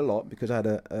played a lot because I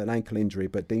had an ankle injury,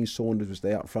 but Dean Saunders was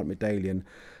there up front, medallion,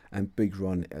 and Big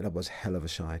Ron. That was a hell of a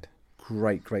side.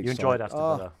 Great side. You enjoyed Aston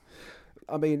Villa?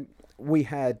 I mean, we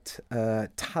had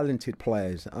talented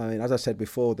players. I mean, as I said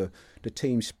before, the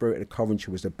team spirit of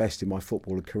Coventry was the best in my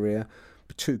footballing career.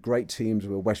 The two great teams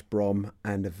were West Brom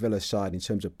and the Villa side in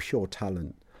terms of pure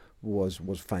talent. Was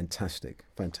fantastic.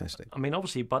 I mean,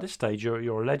 obviously, by this stage,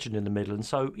 you're a legend in the Midlands.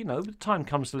 So, the time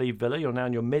comes to leave Villa. You're now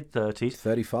in your mid-30s.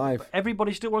 35.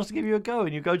 Everybody still wants to give you a go,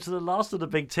 and you go to the last of the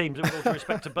big teams, with all due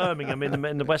respect to Birmingham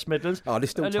in the West Midlands. Oh,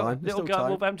 there's still time. Little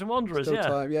Wolverhampton Wanderers, still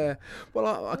time, yeah.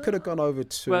 Well, I could have gone over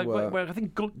to... Well, I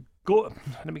think...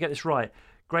 let me get this right.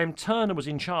 Graham Turner was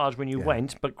in charge when you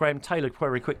went, but Graham Taylor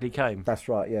very quickly came. That's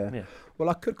right, yeah. Well,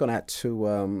 I could have gone out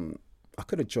to... I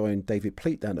could have joined David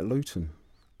Pleat down at Luton.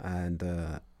 And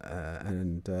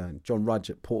John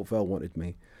Rudge at Port Vale wanted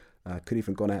me. Could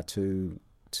even gone out to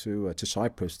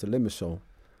Cyprus, to Limassol.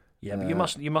 Yeah,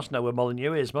 but you must know where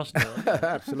Molineux is, mustn't you?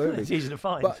 Absolutely, it's easy to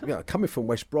find. But coming from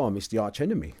West Brom, it's the arch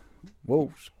enemy,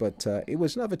 Wolves. But it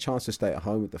was another chance to stay at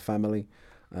home with the family,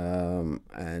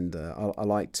 and I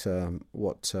liked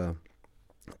what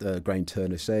Graham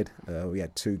Turner said. We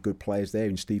had two good players there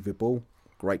in Stevie Ball,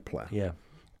 great player,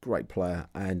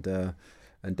 and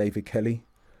David Kelly.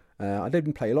 I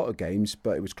didn't play a lot of games,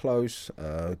 but it was close.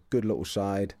 Good little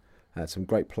side. Had some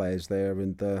great players there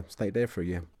and stayed there for a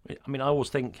year. I mean, I always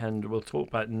think, and we'll talk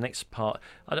about in the next part,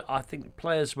 I think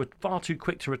players were far too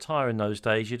quick to retire in those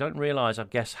days. You don't realise, I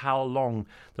guess, how long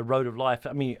the road of life,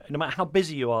 I mean, no matter how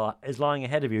busy you are, is lying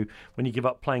ahead of you when you give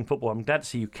up playing football. I'm glad to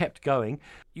see you kept going.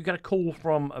 You get a call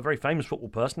from a very famous football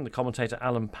person, the commentator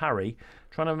Alan Parry,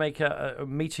 trying to make a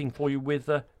meeting for you with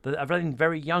a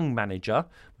very young manager.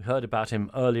 We heard about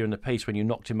him earlier in the piece when you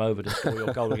knocked him over to score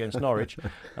your goal against Norwich.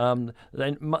 Then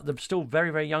the still very,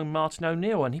 very young Martin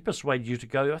O'Neill, and he persuaded you to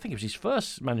go. I think it was his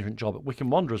first management job at Wycombe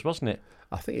Wanderers, wasn't it?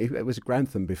 I think it was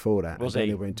Grantham before that. Was he? Then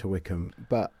he went to Wycombe.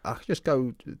 But I could just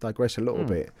digress a little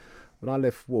bit. When I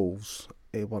left Wolves,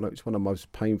 it's one of the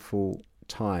most painful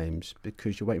times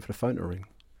because you're waiting for the phone to ring.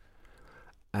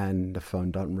 And the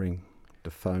phone don't ring.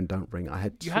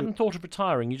 You hadn't thought of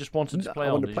retiring. You just wanted to play on.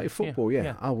 I wanted to play football.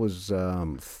 Yeah. I was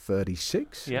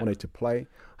 36. Yeah. Wanted to play.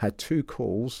 I had two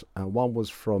calls. One was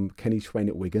from Kenny Swain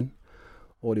at Wigan.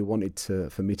 All he wanted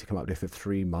for me to come up there for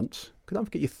 3 months. Because don't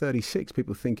forget, you're 36.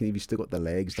 People thinking if you still got the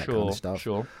legs, that kind of stuff.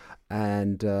 Sure.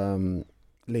 And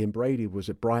Liam Brady was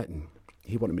at Brighton.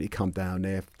 He wanted me to come down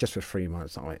there just for 3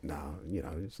 months. I went, no,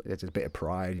 it's a bit of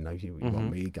pride. You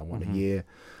want me, I want a year.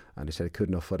 And they said they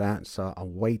couldn't offer that. So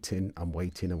I'm waiting.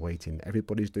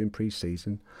 Everybody's doing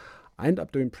pre-season. I end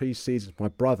up doing pre-season with my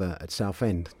brother at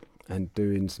Southend and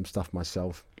doing some stuff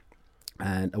myself.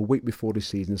 And a week before the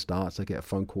season starts, I get a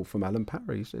phone call from Alan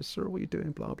Parry. He says, "Sir, what are you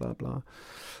doing? Blah, blah, blah."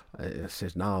 I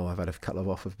says, "No, I've had a couple of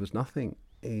offers, but nothing."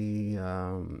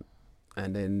 And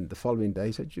then the following day,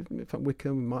 he said, "From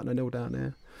Wycombe, Martin O'Neill down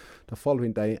there." The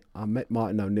following day, I met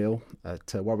Martin O'Neill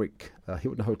at Warwick,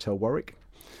 Hilton Hotel, Warwick.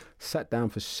 Sat down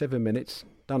for 7 minutes,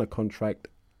 done a contract,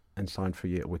 and signed for a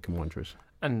year at Wycombe Wanderers.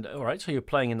 And all right, so you're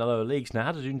playing in the lower leagues now.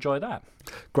 How did you enjoy that?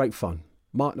 Great fun.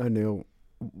 Martin O'Neill,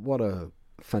 what a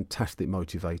fantastic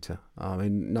motivator. I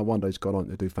mean, no wonder he's gone on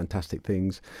to do fantastic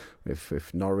things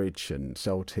with Norwich and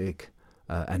Celtic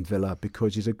and Villa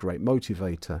because he's a great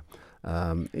motivator.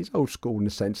 He's old school in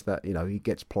the sense that he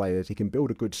gets players, he can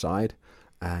build a good side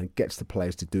and gets the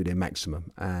players to do their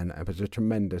maximum. And it was a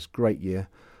tremendous, great year.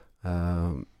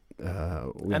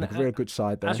 We had a very good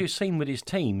side there. As you've seen with his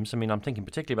teams, I mean, I'm thinking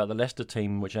particularly about the Leicester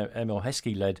team, which Emil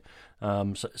Heskey led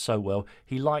so well.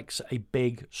 He likes a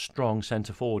big, strong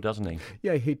centre forward, doesn't he?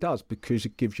 Yeah, he does, because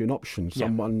it gives you an option.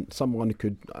 Someone who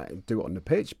could do it on the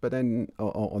pitch, but then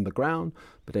on the ground.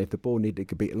 But then if the ball needed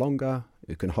to be a bit longer,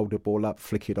 you can hold the ball up,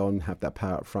 flick it on, have that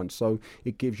power up front. So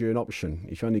it gives you an option.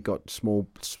 If you only got small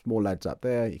lads up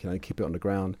there, you can only keep it on the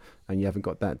ground, and you haven't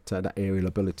got that aerial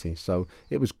ability. So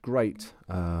it was great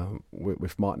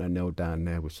with Martin O'Neill down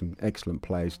there with some excellent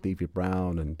players, Stevie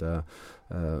Brown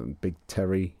and Big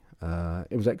Terry.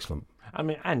 It was excellent. I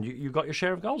mean, and you got your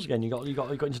share of goals again. You got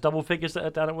into double figures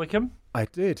down at Wycombe. I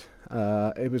did.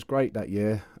 It was great that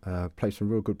year. Played some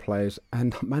real good players,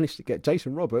 and managed to get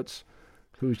Jason Roberts,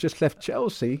 who's just left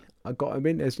Chelsea. I got him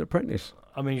in as an apprentice.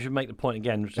 I mean, you should make the point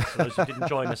again, for those who didn't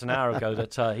join us an hour ago,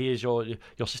 that he is your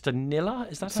sister Nilla.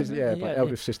 Is that something? Yeah, my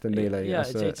eldest sister Nilla. Yeah,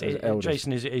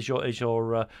 Jason is your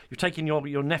you've taken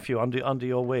your nephew under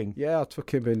your wing. Yeah, I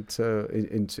took him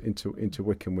into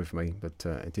Wycombe with me, but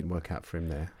it didn't work out for him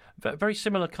there. very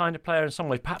similar kind of player in some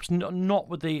ways. Perhaps not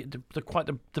with the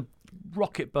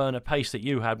rocket burner pace that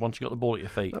you had once you got the ball at your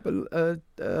feet. No, but,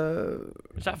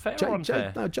 is that fair or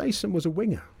unfair? No, Jason was a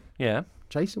winger. Yeah.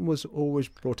 Jason was always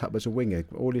brought up as a winger.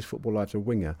 All his football life was a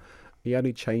winger. He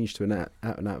only changed to an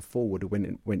out-and-out forward when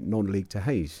it went non-league to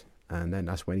Hayes. And then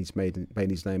that's when he's made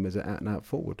his name as an out-and-out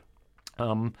forward.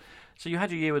 So you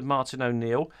had your year with Martin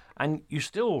O'Neill, and we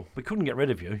couldn't get rid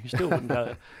of you. You still wouldn't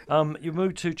go. You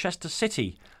moved to Chester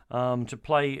City to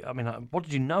play. I mean, what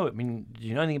did you know? I mean, did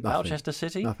you know anything about Chester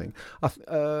City? Nothing.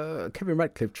 Kevin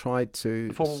Radcliffe tried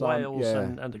to... For Wales,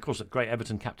 and of course a great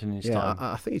Everton captain in his time.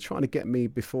 I think he's trying to get me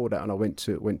before that, and I went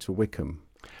to Wickham.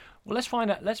 Well, let's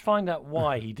find out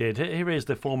why he did. Here is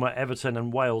the former Everton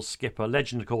and Wales skipper,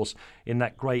 legend, of course, in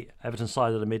that great Everton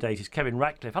side of the mid-'80s, Kevin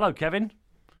Radcliffe. Hello, Kevin.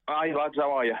 Hi, lads.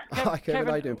 How are you? Hi, Kevin.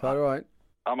 How you doing, pal? All right?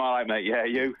 I'm all right, mate. Yeah,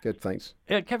 you? Good, thanks.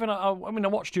 Yeah, Kevin, I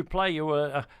watched you play. You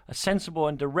were a sensible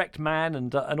and direct man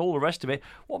and all the rest of it.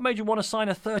 What made you want to sign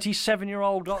a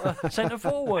 37-year-old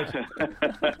centre-forward?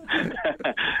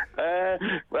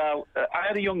 Well, I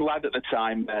had a young lad at the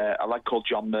time, a lad called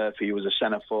John Murphy, who was a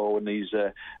centre-forward, and he's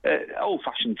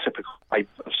old-fashioned, typical type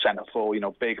of centre-forward,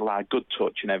 big lad, good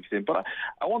touch and everything. But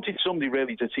I wanted somebody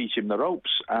really to teach him the ropes,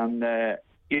 and...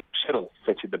 Cyril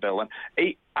fitted the bill, and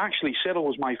Cyril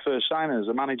was my first signing as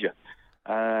a manager,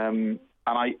 and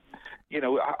I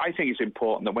think it's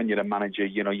important that when you're a manager,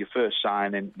 your first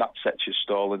signing that sets your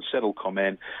stall, and Cyril come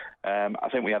in. I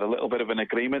think we had a little bit of an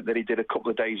agreement that he did a couple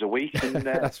of days a week and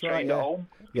that's trained right, yeah. at home.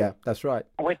 Yeah, that's right.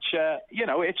 Which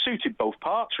it suited both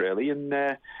parts really, and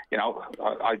I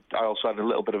also had a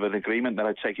little bit of an agreement that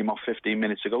I'd take him off 15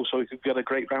 minutes ago so he could get a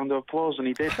great round of applause, and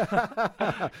he did.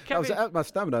 Kevin, I was out my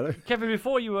stamina. Kevin,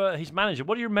 before you were his manager,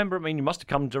 what do you remember? I mean, you must have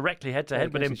come directly head to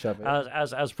head with him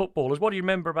as footballers. What do you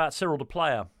remember about Cyril the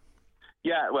player?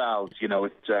 Yeah, well,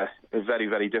 it's very,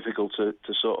 very difficult to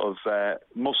sort of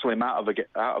muscle him out of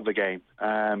the game.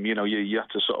 You have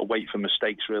to sort of wait for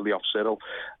mistakes really off Cyril.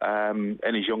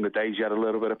 In his younger days, he had a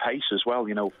little bit of pace as well. A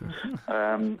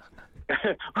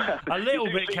little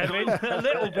bit, Kevin. A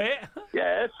little bit.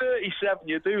 Yeah, at 37,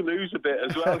 you do lose a bit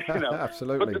as well.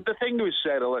 Absolutely. But the thing with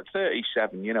Cyril, at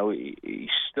 37, he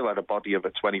still had a body of a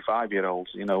 25-year-old.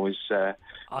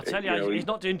 I'll tell you, he's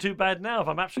not doing too bad now. If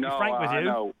I'm absolutely frank with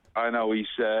you. I know. He's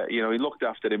he looked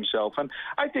after himself, and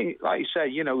I think, like you say,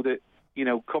 that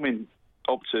coming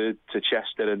up to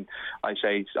Chester, and I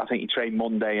think he trained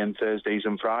Monday and Thursdays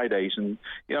and Fridays, and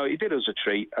he did us a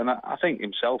treat, and I think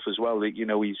himself as well. That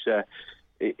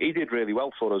he did really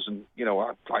well for us, and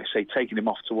like I say, taking him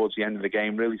off towards the end of the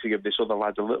game really to give this other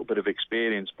lad a little bit of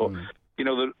experience. But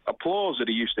the applause that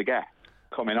he used to get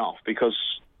coming off, because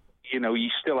he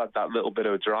still had that little bit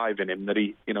of drive in him that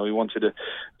he wanted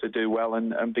to do well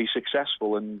and be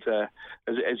successble, and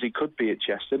as he could be at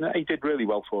Chester. And he did really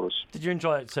well for us. Did you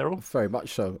enjoy it, Cyril? Very much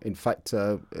so. In fact,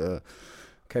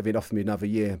 Kevin offered me another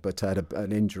year, but I had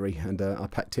an injury, and I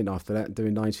packed in after that,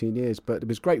 doing 19 years. But it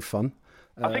was great fun.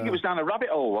 I think it was down a rabbit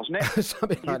hole, wasn't it?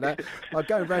 Something like that. I'd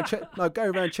go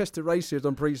around Chester races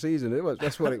on pre-season.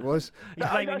 That's what it was. He's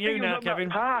blaming you now, Kevin.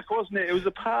 Park, wasn't it? It was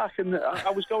a park, and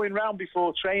I was going round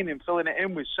before training, filling it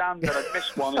in with sand, and I'd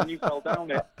missed one, and you fell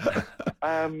down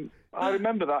it. I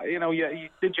remember that. You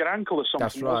did your ankle or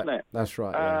something, wasn't it? That's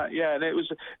right. Yeah, and it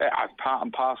was part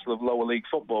and parcel of lower league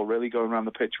football, really, going around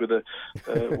the pitch with a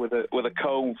with a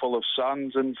comb full of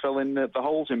sand and filling the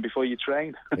holes in before you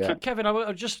train. Yeah. Kevin,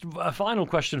 just a final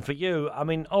question for you. I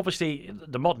mean, obviously,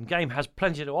 the modern game has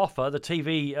plenty to offer. The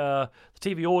TV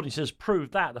audiences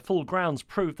prove that. The full grounds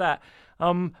prove that.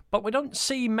 But we don't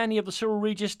see many of the Cyril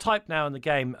Regis type now in the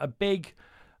game. A big,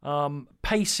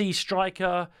 pacey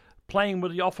striker, playing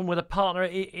often with a partner.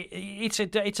 It's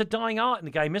a dying art in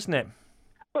the game, isn't it?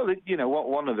 Well, what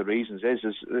one of the reasons is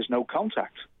there's no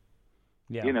contact.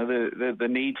 Yeah. The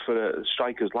need for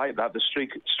strikers like that. The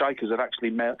strikers are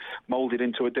actually moulded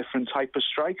into a different type of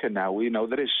striker now.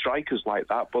 There is strikers like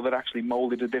that, but they're actually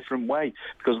moulded a different way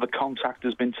because the contact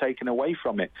has been taken away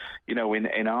from it. In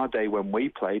our day when we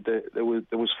played, there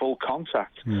was full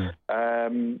contact.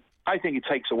 I think it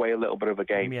takes away a little bit of a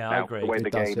game. Yeah, now, I agree. The way It the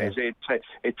does, game yeah. is,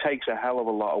 it takes a hell of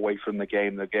a lot away from the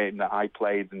game that I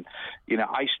played. And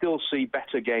I still see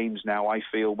better games now. I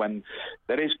feel when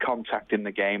there is contact in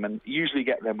the game, and usually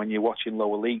get them when you're watching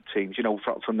lower league teams.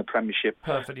 From the Premiership.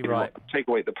 Perfectly right. Take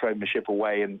away the Premiership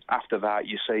away, and after that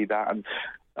you see that and.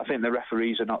 I think the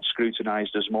referees are not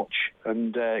scrutinised as much,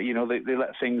 and they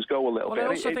let things go a little bit. I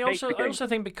also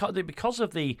think because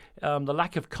of the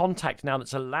lack of contact now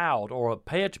that's allowed or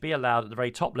appeared to be allowed at the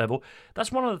very top level,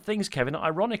 that's one of the things, Kevin,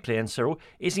 ironically, and Cyril,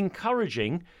 is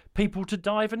encouraging people to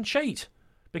dive and cheat.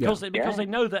 Because they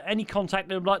know that any contact,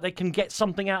 they can get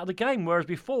something out of the game, whereas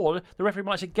before the referee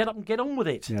might say, "Get up and get on with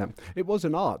it." Yeah, it was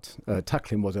an art.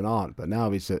 Tackling was an art, but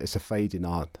now it's a fading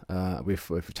art.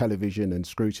 With television and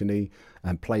scrutiny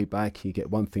and playback, you get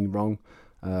one thing wrong.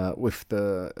 With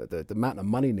the amount of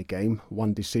money in the game,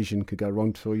 one decision could go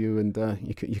wrong for you, and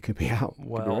you could be out.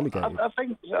 Well, be relegated.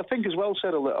 I think as well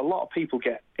said, a lot of people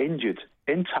get injured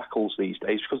in tackles these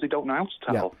days because they don't know how to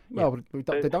tackle. Yeah. Well,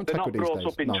 they don't tackle these days. They're not brought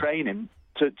up in training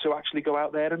to actually go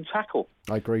out there and tackle.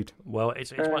 I agreed. Well,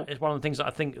 it's one of the things that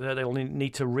I think that they'll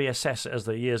need to reassess as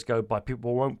the years go by.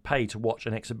 People won't pay to watch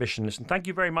an exhibition. Listen, thank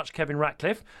you very much, Kevin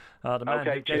Ratcliffe, the man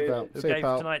who gave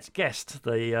tonight's guest,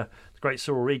 the great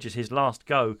Cyril Regis, his last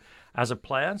go as a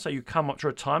player. And so you come up to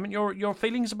retirement. Your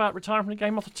feelings about retiring from the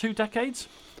game after 2 decades?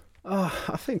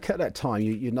 I think at that time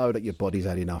you know that your body's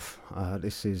had enough.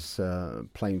 This is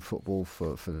playing football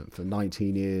for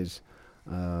 19 years.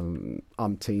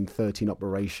 13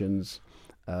 operations.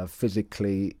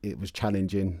 Physically, it was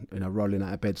challenging. Rolling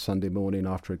out of bed Sunday morning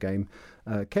after a game.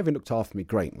 Kevin looked after me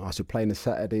great. I should play on a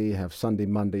Saturday, have Sunday,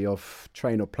 Monday off,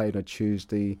 train or play on a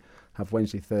Tuesday, have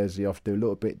Wednesday, Thursday off, do a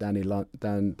little bit down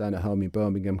at home in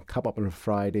Birmingham, come up on a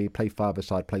Friday, play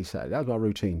five-a-side, play Saturday. That was my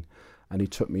routine. And he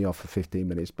took me off for 15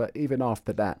 minutes. But even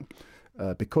after that,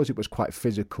 because it was quite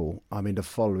physical, the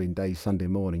following day, Sunday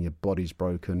morning, your body's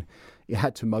broken. You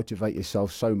had to motivate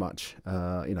yourself so much,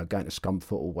 going to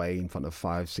Scunthorpe away in front of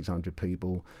 500-600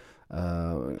 people.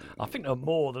 I think there are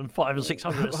more than 500 and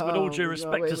 600, with all due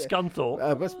respect to Scunthorpe.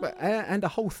 And the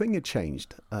whole thing had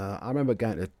changed. I remember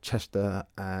going to Chester,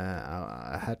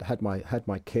 I had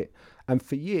my kit, and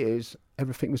for years,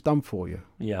 everything was done for you.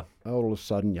 Yeah. All of a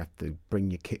sudden, you have to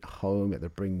bring your kit home, you have to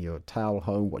bring your towel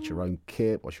home, watch your own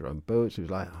kit, watch your own boots. It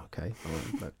was like, okay,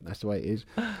 that's the way it is.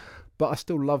 But I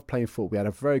still love playing football. We had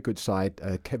a very good side.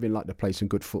 Kevin liked to play some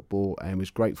good football, and it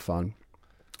was great fun.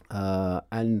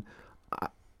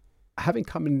 Having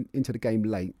come into the game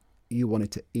late, you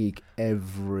wanted to eke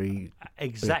every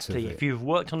exactly. bit of it. If you've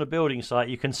worked on a building site,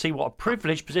 you can see what a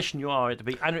privileged position you are to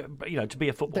be, and to be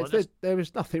a footballer.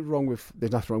 There's nothing wrong with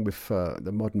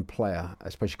the modern player,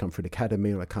 especially come through the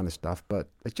academy, all that kind of stuff. But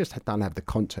they just don't have the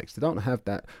context. They don't have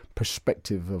that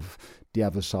perspective of the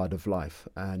other side of life.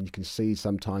 And you can see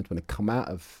sometimes when they come out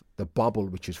of the bubble,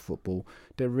 which is football,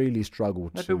 they really struggle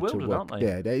to work. Aren't they?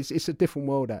 Yeah, it's a different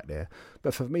world out there.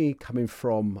 But for me, coming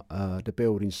from the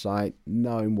building site,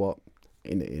 knowing what,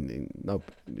 in no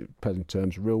present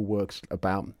terms, real work's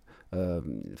about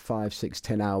 5, 6,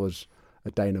 10 hours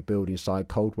a day in a building site,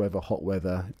 cold weather, hot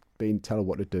weather, being told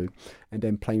what to do, and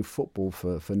then playing football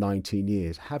for 19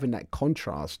 years, having that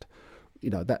contrast.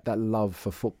 That love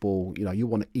for football, you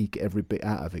want to eke every bit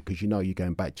out of it because you're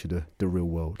going back to the real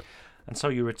world. And so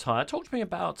you retire. Talk to me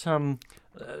about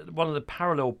one of the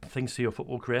parallel things to your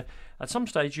football career. At some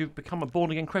stage, you've become a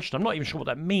born-again Christian. I'm not even sure what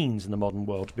that means in the modern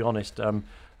world, to be honest,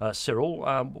 Cyril.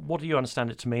 What do you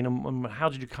understand it to mean, and how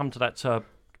did you come to that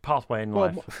pathway in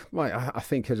life? Well, I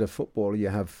think as a footballer, you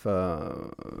have,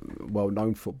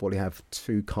 well-known footballer, you have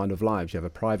two kind of lives. You have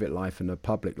a private life and a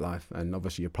public life. And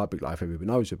obviously your public life everybody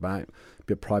knows about, but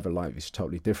your private life is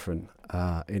totally different.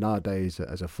 In our days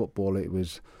as a footballer, it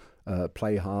was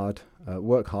play hard,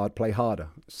 work hard, play harder.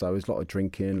 So there's a lot of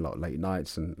drinking, a lot of late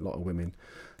nights and a lot of women.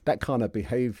 That kind of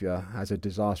behaviour has a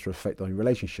disastrous effect on your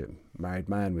relationship. Married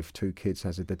man with 2 kids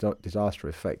has a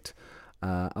disastrous effect.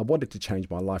 I wanted to change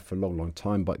my life for a long, long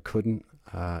time, but couldn't.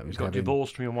 You got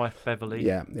divorced from your wife, Beverly.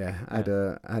 Yeah. I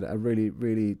had a really,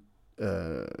 really,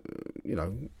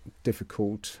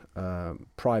 difficult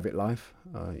private life.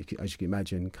 As you can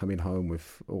imagine, coming home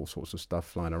with all sorts of stuff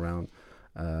flying around.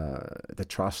 The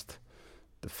trust,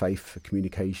 the faith, the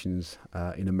communications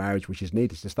in a marriage which is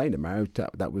needed to stay in a marriage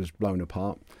that was blown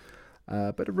apart.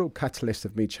 But a real catalyst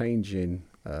of me changing,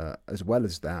 as well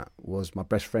as that, was my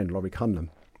best friend, Laurie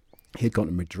Cunningham. He'd gone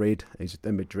to Madrid. He's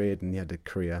in Madrid and he had a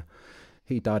career.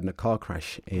 He died in a car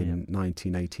crash in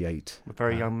 1988. A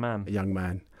very young man. A young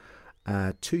man.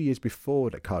 2 years before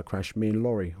that car crash, me and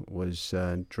Laurie was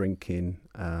drinking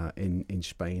in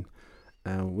Spain.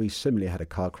 We similarly had a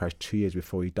car crash 2 years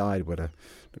before he died, where the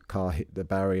car hit the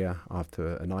barrier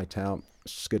after a night out,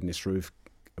 skidding its roof,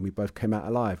 and we both came out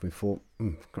alive. We thought,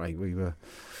 great, we were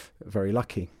very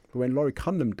lucky. But when Laurie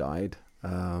Cunningham died,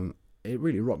 it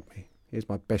really rocked me. He's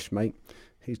my best mate.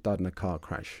 He's died in a car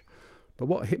crash. But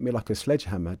what hit me like a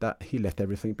sledgehammer, that he left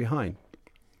everything behind.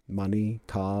 Money,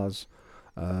 cars,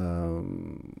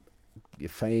 your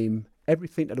fame,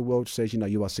 everything that the world says,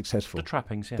 you are successful. The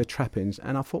trappings, yeah. The trappings.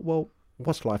 And I thought, well,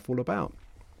 what's life all about?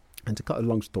 And to cut a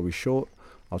long story short,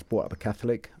 I was brought up a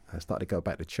Catholic. I started to go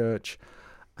back to church.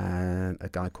 and a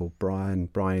guy called Brian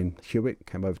Hewitt,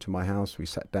 came over to my house. We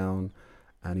sat down,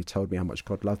 and he told me how much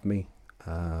God loved me.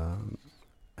 I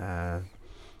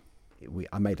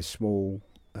made a small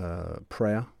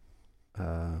prayer.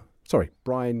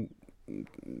 Brian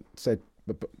said,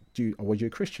 "Was you a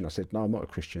Christian?" I said, "No, I'm not a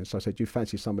Christian." So I said, "Do you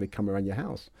fancy somebody coming around your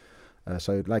house?"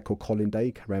 So a lad called Colin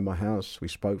Day came around my house. We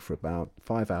spoke for about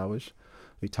 5 hours.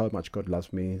 He told me how much God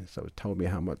loves me. So he told me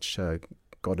how much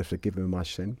God has forgiven me my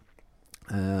sin.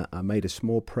 I made a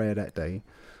small prayer that day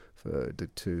for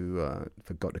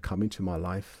God to come into my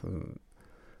life.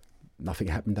 Nothing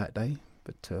happened that day,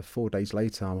 but 4 days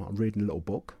later, I'm reading a little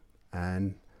book,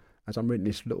 and as I'm reading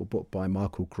this little book by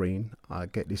Michael Green, I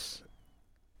get this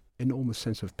enormous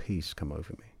sense of peace come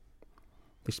over me.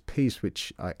 This peace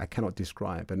which I cannot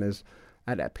describe, and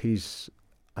at that peace,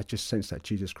 I just sensed that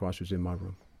Jesus Christ was in my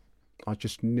room. I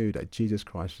just knew that Jesus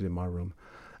Christ was in my room,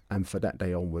 and for that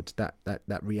day onwards, that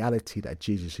reality that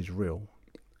Jesus is real,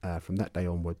 from that day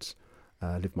onwards,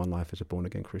 lived my life as a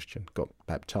born-again Christian. Got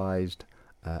baptized.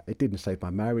 It didn't save my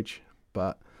marriage,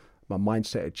 but my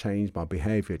mindset had changed, my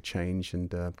behaviour had changed, and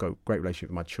got a great relationship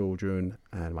with my children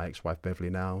and my ex-wife Beverly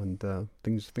now, and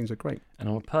things are great. And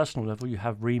on a personal level, you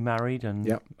have remarried, and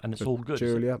it's all good.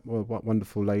 Julia, well, what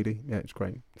wonderful lady. Yeah, it's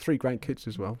great. 3 grandkids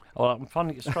as well. Oh, I'm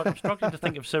struggling to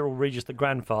think of Cyril Regis, the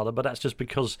grandfather, but that's just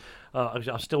because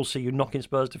I still see you knocking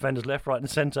Spurs defenders left, right, and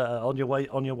centre on your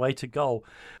way to goal.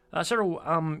 Cyril,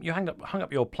 you hung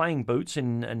up your playing boots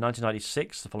in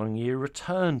 1996. The following year,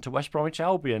 returned to West Bromwich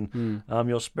Albion,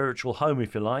 your spiritual home,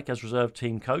 if you like, as reserve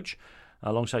team coach,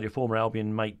 alongside your former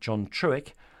Albion mate John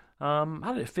Truick.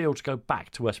 How did it feel to go back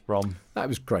to West Brom? That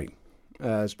was great. It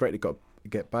was great to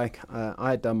get back.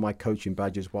 I had done my coaching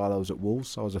badges while I was at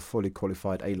Wolves. I was a fully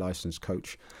qualified A-licensed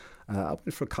coach. I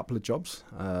went for a couple of jobs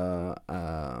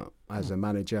as a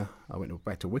manager. I went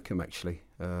back to Wickham actually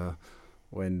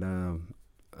when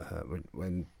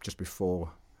just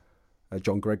before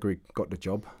John Gregory got the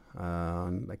job.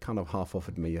 They kind of half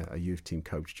offered me a youth team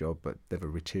coach job, but never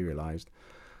materialised.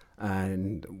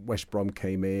 And West Brom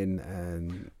came in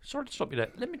and... Sorry to stop you there.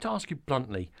 Let me ask you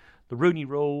bluntly. The Rooney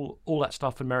Rule, all that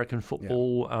stuff in American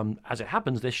football, as it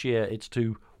happens this year, it's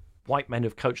 2 white men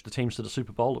who've coached the teams to the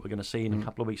Super Bowl that we're going to see in a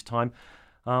couple of weeks' time.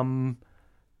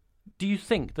 Do you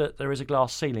think that there is a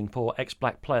glass ceiling for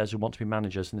ex-black players who want to be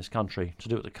managers in this country to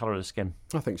do with the colour of the skin?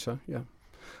 I think so, yeah.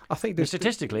 I think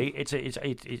statistically,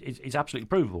 it's absolutely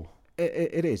provable.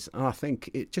 It is, and I think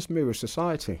it just mirrors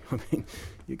society. I mean,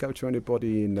 you go to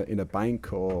anybody in a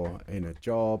bank or in a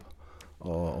job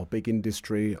or big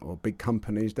industry or big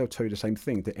companies, they'll tell you the same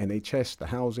thing. The NHS, the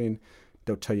housing,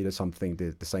 they'll tell you the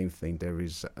same thing. There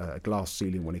is a glass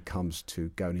ceiling when it comes to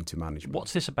going into management.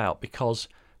 What's this about? Because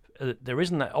there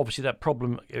isn't that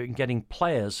problem in getting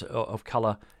players of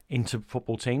colour into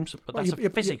football teams, but that's a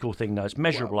physical thing, though. It's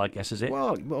measurable, I guess, is it?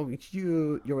 Well,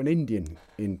 you're an Indian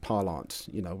in parlance.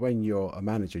 You know, when you're a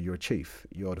manager, you're a chief.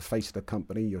 You're the face of the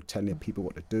company. You're telling people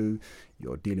what to do.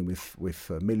 You're dealing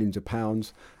with millions of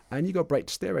pounds, and you got to break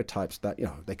stereotypes that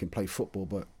they can play football,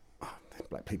 but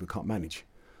black people can't manage.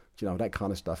 That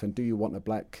kind of stuff. And do you want a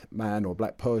black man or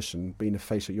black person being the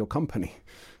face of your company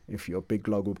if you're a big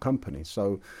global company?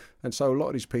 So a lot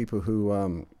of these people who are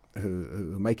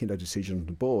making those decisions on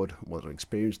the board, what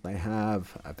experience they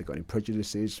have they got any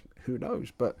prejudices, who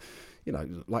knows? But,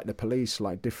 like the police,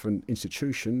 like different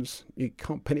institutions, you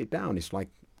can't pin it down. It's like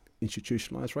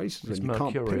institutionalised racism. You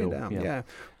can't pin it down. Yeah.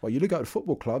 Well, you look at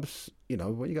football clubs,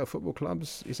 when you go to football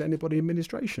clubs, is anybody in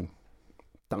administration?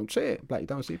 Don't see it. You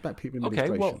don't see black people in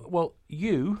administration. Okay, well,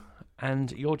 you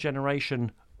and your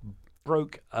generation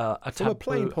broke a taboo. From a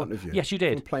playing point of view. Yes, you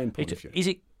did. From a playing point of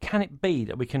view. Can it be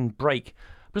that we can break...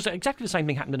 Because exactly the same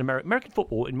thing happened in America. American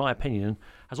football, in my opinion,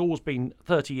 has always been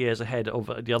 30 years ahead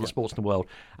of the other sports in the world.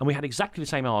 And we had exactly the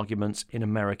same arguments in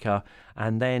America.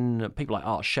 And then people like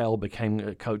Art Shell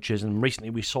became coaches. And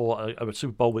recently we saw a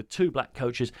Super Bowl with 2 black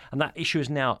coaches. And that issue is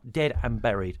now dead and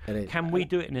buried. Can we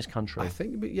do it in this country? I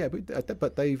think,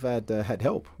 but they've had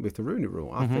help with the Rooney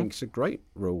Rule. I think it's a great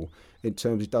rule in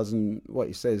terms what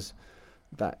it says,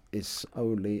 that it's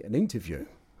only an interview.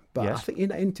 But I think in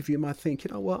that interview, you might think,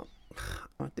 you know what?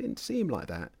 I didn't see him like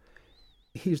that.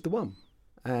 He's the one,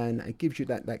 and it gives you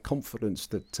that confidence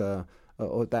that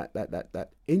or that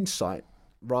insight,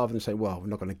 rather than saying, "Well, we're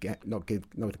not going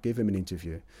to give him an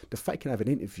interview." The fact you can have an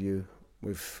interview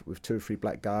with 2 or 3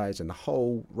 black guys and a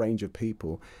whole range of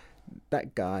people,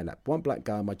 that one black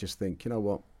guy might just think, you know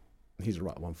what, he's the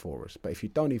right one for us. But if you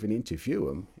don't even interview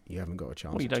him, you haven't got a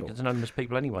chance. Well, you don't get to know them as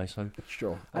people anyway, so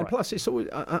sure. And plus, it's always,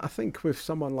 I think with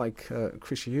someone like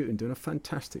Chris Hughton doing a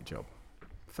fantastic job.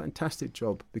 fantastic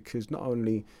job, because not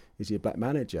only is he a black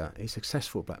manager, he's a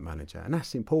successful black manager, and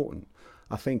that's important.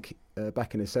 I think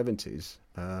back in the 70s,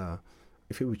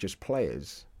 if it was just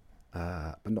players,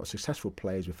 but not successful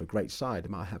players with a great side,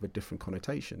 it might have a different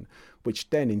connotation, which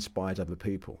then inspires other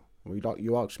people.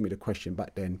 You asked me the question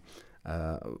back then,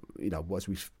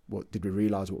 what did we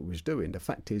realise what we was doing? The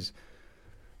fact is,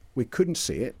 we couldn't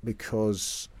see it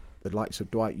because the likes of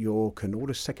Dwight Yorke and all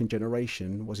the second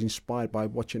generation was inspired by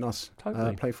watching us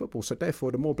play football. So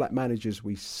therefore, the more black managers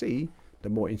we see, the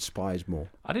more it inspires more.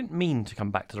 I didn't mean to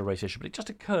come back to the race issue, but it just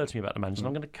occurred to me about the managers, and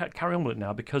I'm going to carry on with it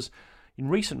now, because in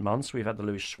recent months we've had the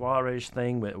Luis Suarez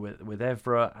thing with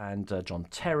Evra and John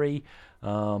Terry,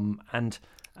 and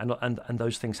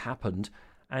those things happened,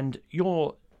 and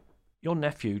your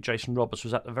nephew Jason Roberts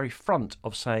was at the very front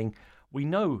of saying, we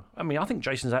know, I think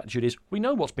Jason's attitude is, we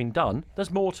know what's been done,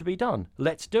 there's more to be done,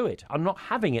 let's do it. I'm not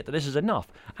having it that this is enough.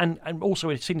 And also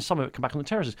we've seen some of it come back on the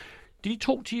terraces. Did he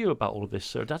talk to you about all of this,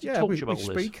 sir? Does he talk to you about all this?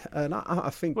 Yeah, we speak, and I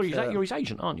think... Well, you're his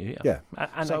agent, aren't you? Yeah.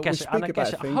 And so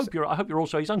I hope you're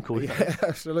also his uncle. Yeah,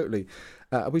 absolutely.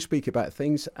 We speak about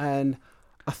things, and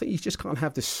I think you just can't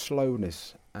have this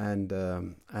slowness and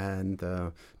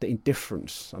the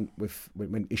indifference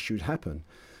when issues happen.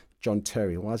 John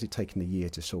Terry, why is it taking a year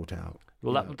to sort out?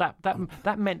 Well,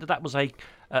 that meant that was I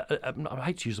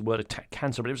hate to use the word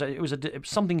cancer, but it was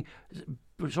something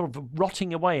sort of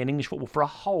rotting away in English football for a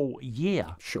whole year.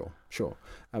 Sure.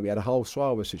 And we had a whole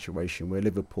Suarez situation where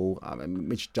Liverpool,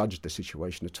 misjudged the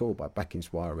situation at all by backing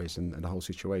Suarez and the whole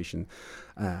situation.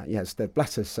 Yes, the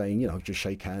Blatter saying, just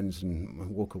shake hands and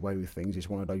walk away with things is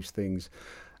one of those things.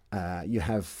 You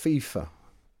have FIFA.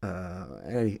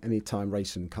 Any time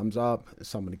racing comes up,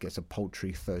 somebody gets a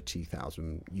paltry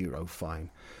 €30,000 fine.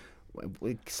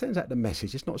 It sends out the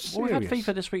message it's not serious. Well, we had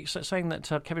FIFA this week saying that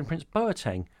Kevin Prince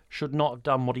Boateng should not have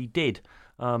done what he did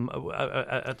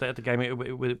at the game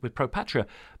with Pro Patria.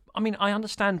 I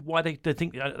understand why they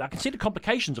think. I can see the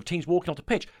complications of teams walking off the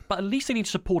pitch, but at least they need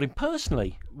to support him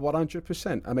personally.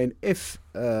 100%. If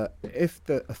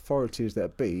the authorities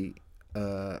that be,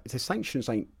 if the sanctions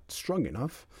ain't strong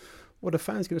enough, well, the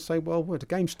fans going to say, well, the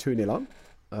game's 2-0 on.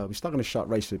 We're still going to shut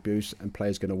racial abuse, and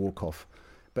players going to walk off.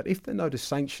 But if they know the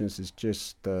sanctions is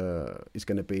just is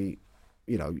going to be,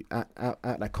 at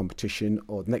that competition,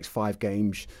 or the next 5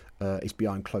 games is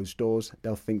behind closed doors,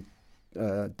 they'll think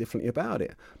differently about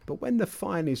it. But when the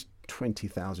fine is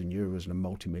 €20,000 in a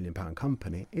multi-million-pound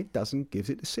company, it doesn't give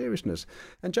it the seriousness.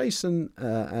 And Jason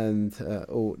and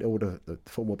all the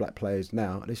former black players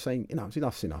now, they're saying,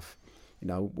 enough's enough.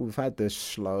 We've had this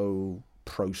slow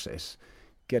process.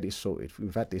 Get it sorted.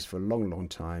 We've had this for a long, long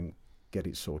time. Get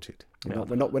it sorted.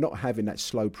 We're not having that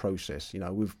slow process.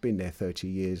 We've been there 30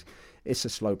 years. It's a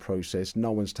slow process.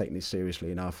 No one's taking it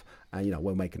seriously enough, and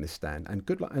we're making a stand. And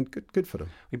good for them.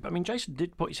 Jason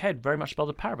did put his head very much above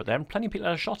the parapet there, and plenty of people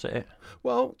had a shot at it.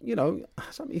 Well,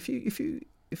 if you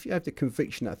have the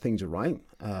conviction that things are right,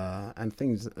 and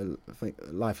things, I think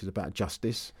life is about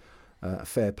justice,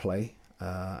 fair play.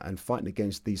 And fighting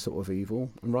against these sort of evil,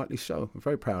 and rightly so. I'm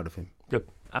very proud of him. Good,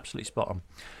 absolutely spot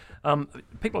on.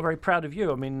 People are very proud of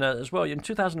you. As well. In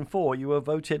 2004, you were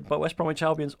voted by West Bromwich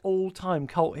Albion's all-time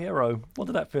cult hero. What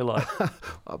did that feel like?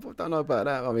 I don't know about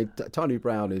that. Tony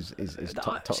Brown is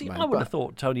top man. I would have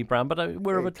thought Tony Brown, but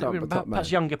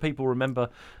perhaps younger people remember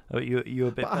you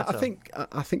a bit better.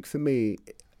 I think for me,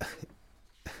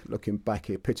 looking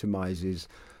back, it epitomises.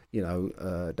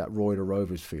 That Roy the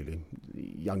Rovers feeling.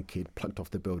 Young kid plucked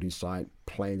off the building site,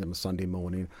 playing on a Sunday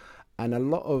morning. And a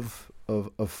lot of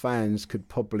fans could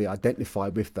probably identify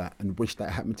with that and wish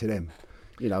that happened to them.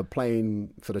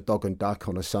 Playing for the Dog and Duck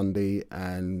on a Sunday,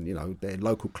 and, their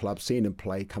local club, seeing them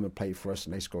play, come and play for us,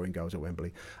 and they're scoring goals at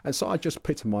Wembley. And so I just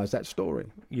epitomise that story.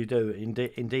 You do,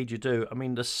 indeed you do.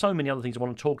 There's so many other things I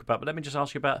want to talk about, but let me just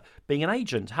ask you about being an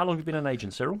agent. How long have you been an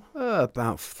agent, Cyril?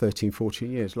 About 13, 14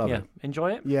 years. Love it.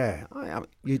 Enjoy it? Yeah.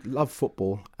 You love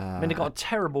football. They got a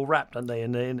terrible rap, don't they,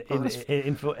 in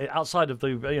outside of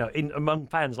the, among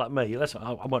fans like me.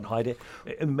 I won't hide it.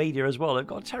 In media as well, they've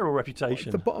got a terrible reputation.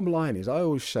 The bottom line is,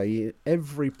 I always say in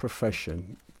every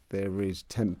profession there is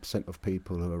 10% of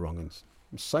people who are wrong-uns.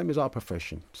 Same as our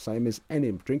profession, same as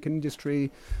any drinking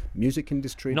industry, music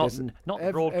industry. Not the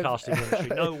broadcasting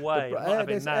industry. No way.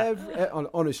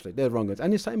 Honestly, they're wrong-uns,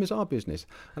 and the same as our business.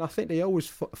 And I think they always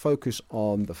focus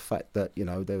on the fact that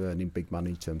they're earning big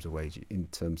money in terms of wages, in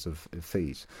terms of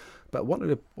fees. But one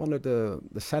of the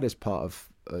saddest part of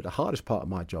the hardest part of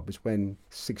my job is when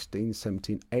 16,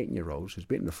 17, 18-year-olds who's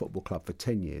been in a football club for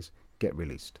 10 years get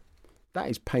released. That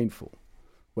is painful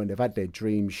when they've had their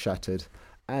dreams shattered,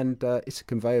 and it's a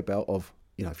conveyor belt of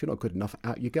if you're not good enough,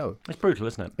 out you go. It's brutal,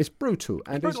 isn't it? It's brutal.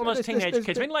 And it's brutal on those teenage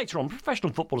kids. I mean, later on,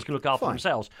 professional footballers can look after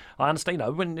themselves. I understand,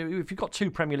 if you've got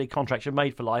 2 Premier League contracts, you're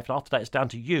made for life, and after that, it's down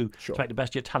to you to make the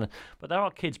best of your talent. But there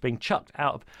are kids being chucked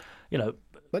out of,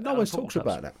 But no one talks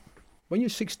about that. When you're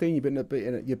 16, you've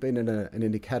been in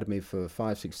an academy for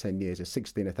 5, 6, 10 years. At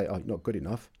 16, they think, you're not good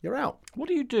enough. You're out. What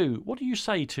do you do? What do you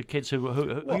say to kids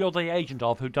who you're the agent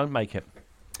of who don't make it?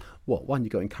 Well, one, you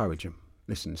got to encourage them.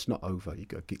 Listen, it's not over. You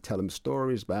got to tell them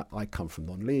stories about I come from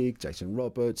non-league, Jason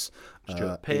Roberts,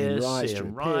 Stuart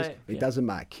Pearce. It doesn't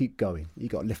matter. Keep going. You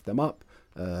got to lift them up.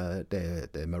 Their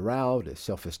morale, their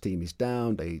self-esteem is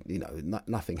down.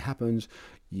 Nothing happens.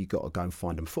 You got to go and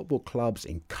find them football clubs,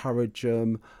 encourage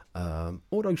them,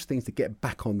 all those things to get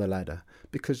back on the ladder.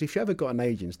 Because if you ever got an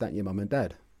agent, it's that your mum and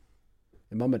dad.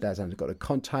 Your mum and dad's haven't got the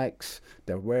contacts,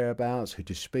 their whereabouts, who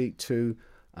to speak to,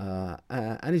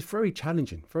 and it's very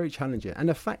challenging, very challenging. And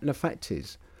the fact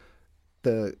is,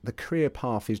 the career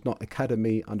path is not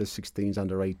academy, under 16s,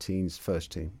 under 18s,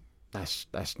 first team.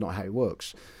 That's not how it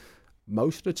works.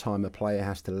 Most of the time, a player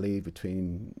has to leave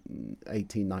between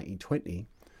 18, 19, 20,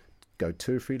 go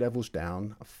 2 or 3 levels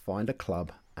down, find a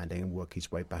club, and then work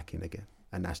his way back in again.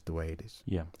 And that's the way it is.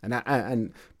 Yeah.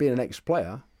 And being an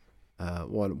ex-player,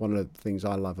 one of the things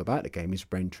I love about the game is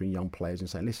mentoring young players and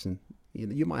saying, listen,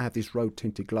 you might have these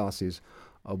rose-tinted glasses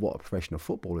of what a professional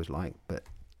footballer is like, but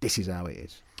this is how it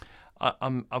is.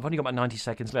 I've only got about 90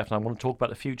 seconds left, and I want to talk about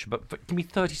the future. But give me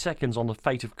 30 seconds on the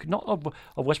fate of not of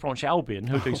West Bromwich Albion,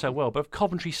 who are doing so well, but of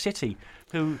Coventry City,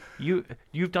 who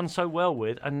you've done so well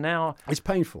with, and now it's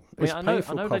painful. I know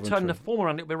they're turning the form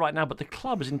around a little bit right now, but the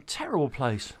club is in a terrible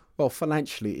place. Well,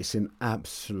 financially, it's an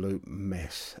absolute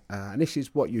mess, and this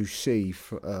is what you see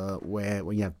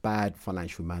when you have bad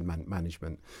financial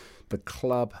management. The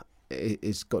club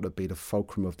is got to be the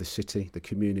fulcrum of the city, the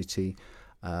community.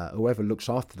 Whoever looks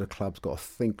after the club's got to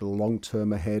think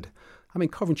long-term ahead. I mean,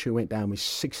 Coventry went down with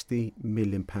 £60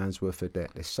 million worth of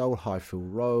debt. They sold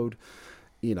Highfield Road.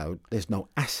 There's no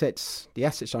assets. The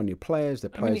assets are on your players. The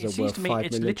players are worth £5 million.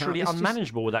 It's literally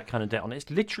unmanageable with that kind of debt on it. It's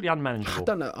literally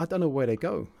unmanageable. I don't know where they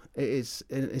go. It's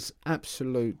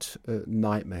absolute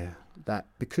nightmare. That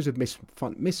because of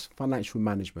misfinancial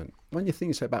management. One of the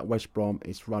things about West Brom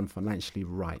is run financially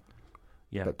right.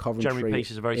 Yeah, Jeremy Peace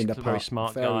is a very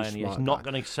smart guy, and he's not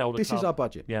going to sell the club. This is our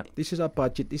budget. Yeah. This is our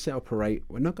budget. This is how we operate.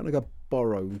 We're not going to go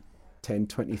borrow 10,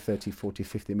 20, 30, 40,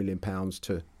 50 million pounds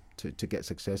to get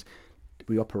success.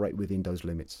 We operate within those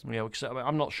limits. Yeah,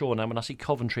 I'm not sure now. When I see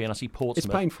Coventry and I see Portsmouth,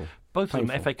 it's painful. Both of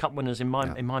them FA Cup winners in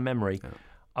my memory. Yeah.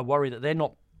 I worry that they're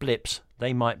not blips.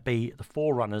 They might be the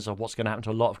forerunners of what's going to happen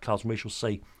to a lot of clubs, and we shall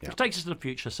see. Yeah. Which takes us to the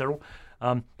future, Cyril.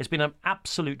 It's been an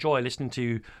absolute joy listening to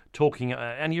you talking,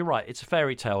 and you're right, it's a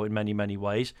fairy tale in many, many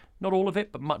ways. Not all of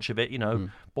it, but much of it.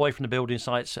 Boy from the building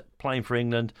sites, playing for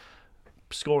England,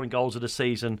 scoring goals of the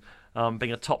season,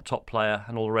 being a top player,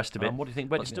 and all the rest of it. What do you think?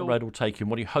 Where do you think the road will take you?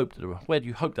 And where do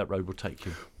you hope that road will take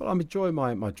you? Well, I'm enjoying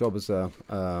my job as a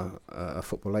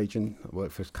football agent. I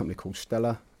work for a company called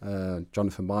Stella.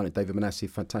 Jonathan Martin, David Manassi,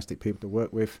 fantastic people to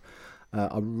work with.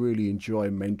 I really enjoy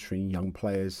mentoring young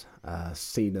players,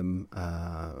 seeing them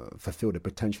fulfil their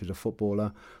potential as a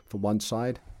footballer from one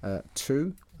side.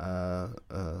 2,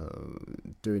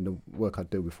 doing the work I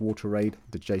do with WaterAid,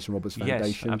 the Jason Roberts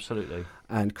Foundation. Yes, absolutely.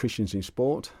 And Christians in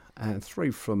Sport. And 3,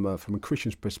 from a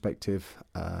Christian's perspective,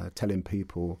 telling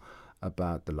people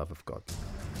about the love of God.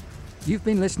 You've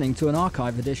been listening to an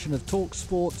archive edition of Talk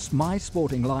Sport's My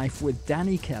Sporting Life with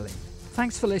Danny Kelly.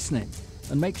 Thanks for listening.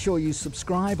 And make sure you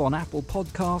subscribe on Apple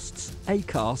Podcasts,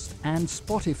 Acast and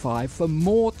Spotify for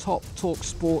more top Talk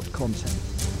Sport content.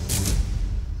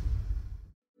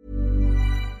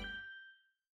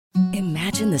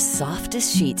 Imagine the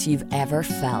softest sheets you've ever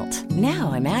felt.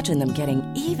 Now imagine them getting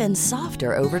even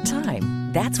softer over time.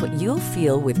 That's what you'll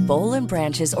feel with Boll &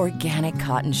 Branch's organic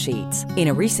cotton sheets. In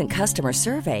a recent customer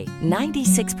survey,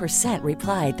 96%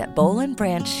 replied that Boll &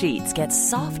 Branch sheets get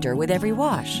softer with every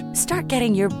wash. Start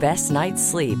getting your best night's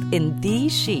sleep in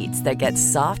these sheets that get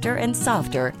softer and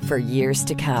softer for years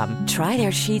to come. Try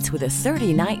their sheets with a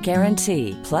 30-night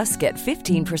guarantee. Plus, get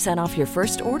 15% off your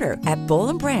first order at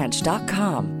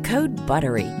bollandbranch.com. Code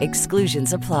BUTTERY.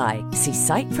 Exclusions apply. See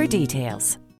site for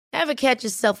details. Ever catch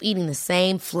yourself eating the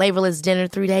same flavorless dinner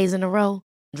 3 days in a row?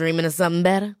 Dreaming of something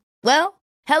better? Well,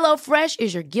 HelloFresh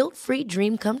is your guilt-free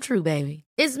dream come true, baby.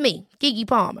 It's me, Keke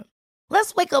Palmer.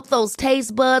 Let's wake up those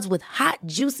taste buds with hot,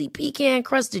 juicy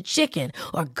pecan-crusted chicken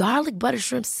or garlic butter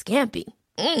shrimp scampi.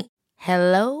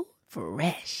 Hello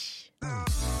Fresh.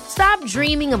 Stop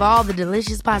dreaming of all the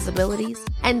delicious possibilities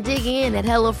and dig in at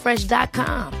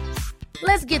HelloFresh.com.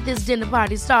 Let's get this dinner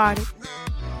party started.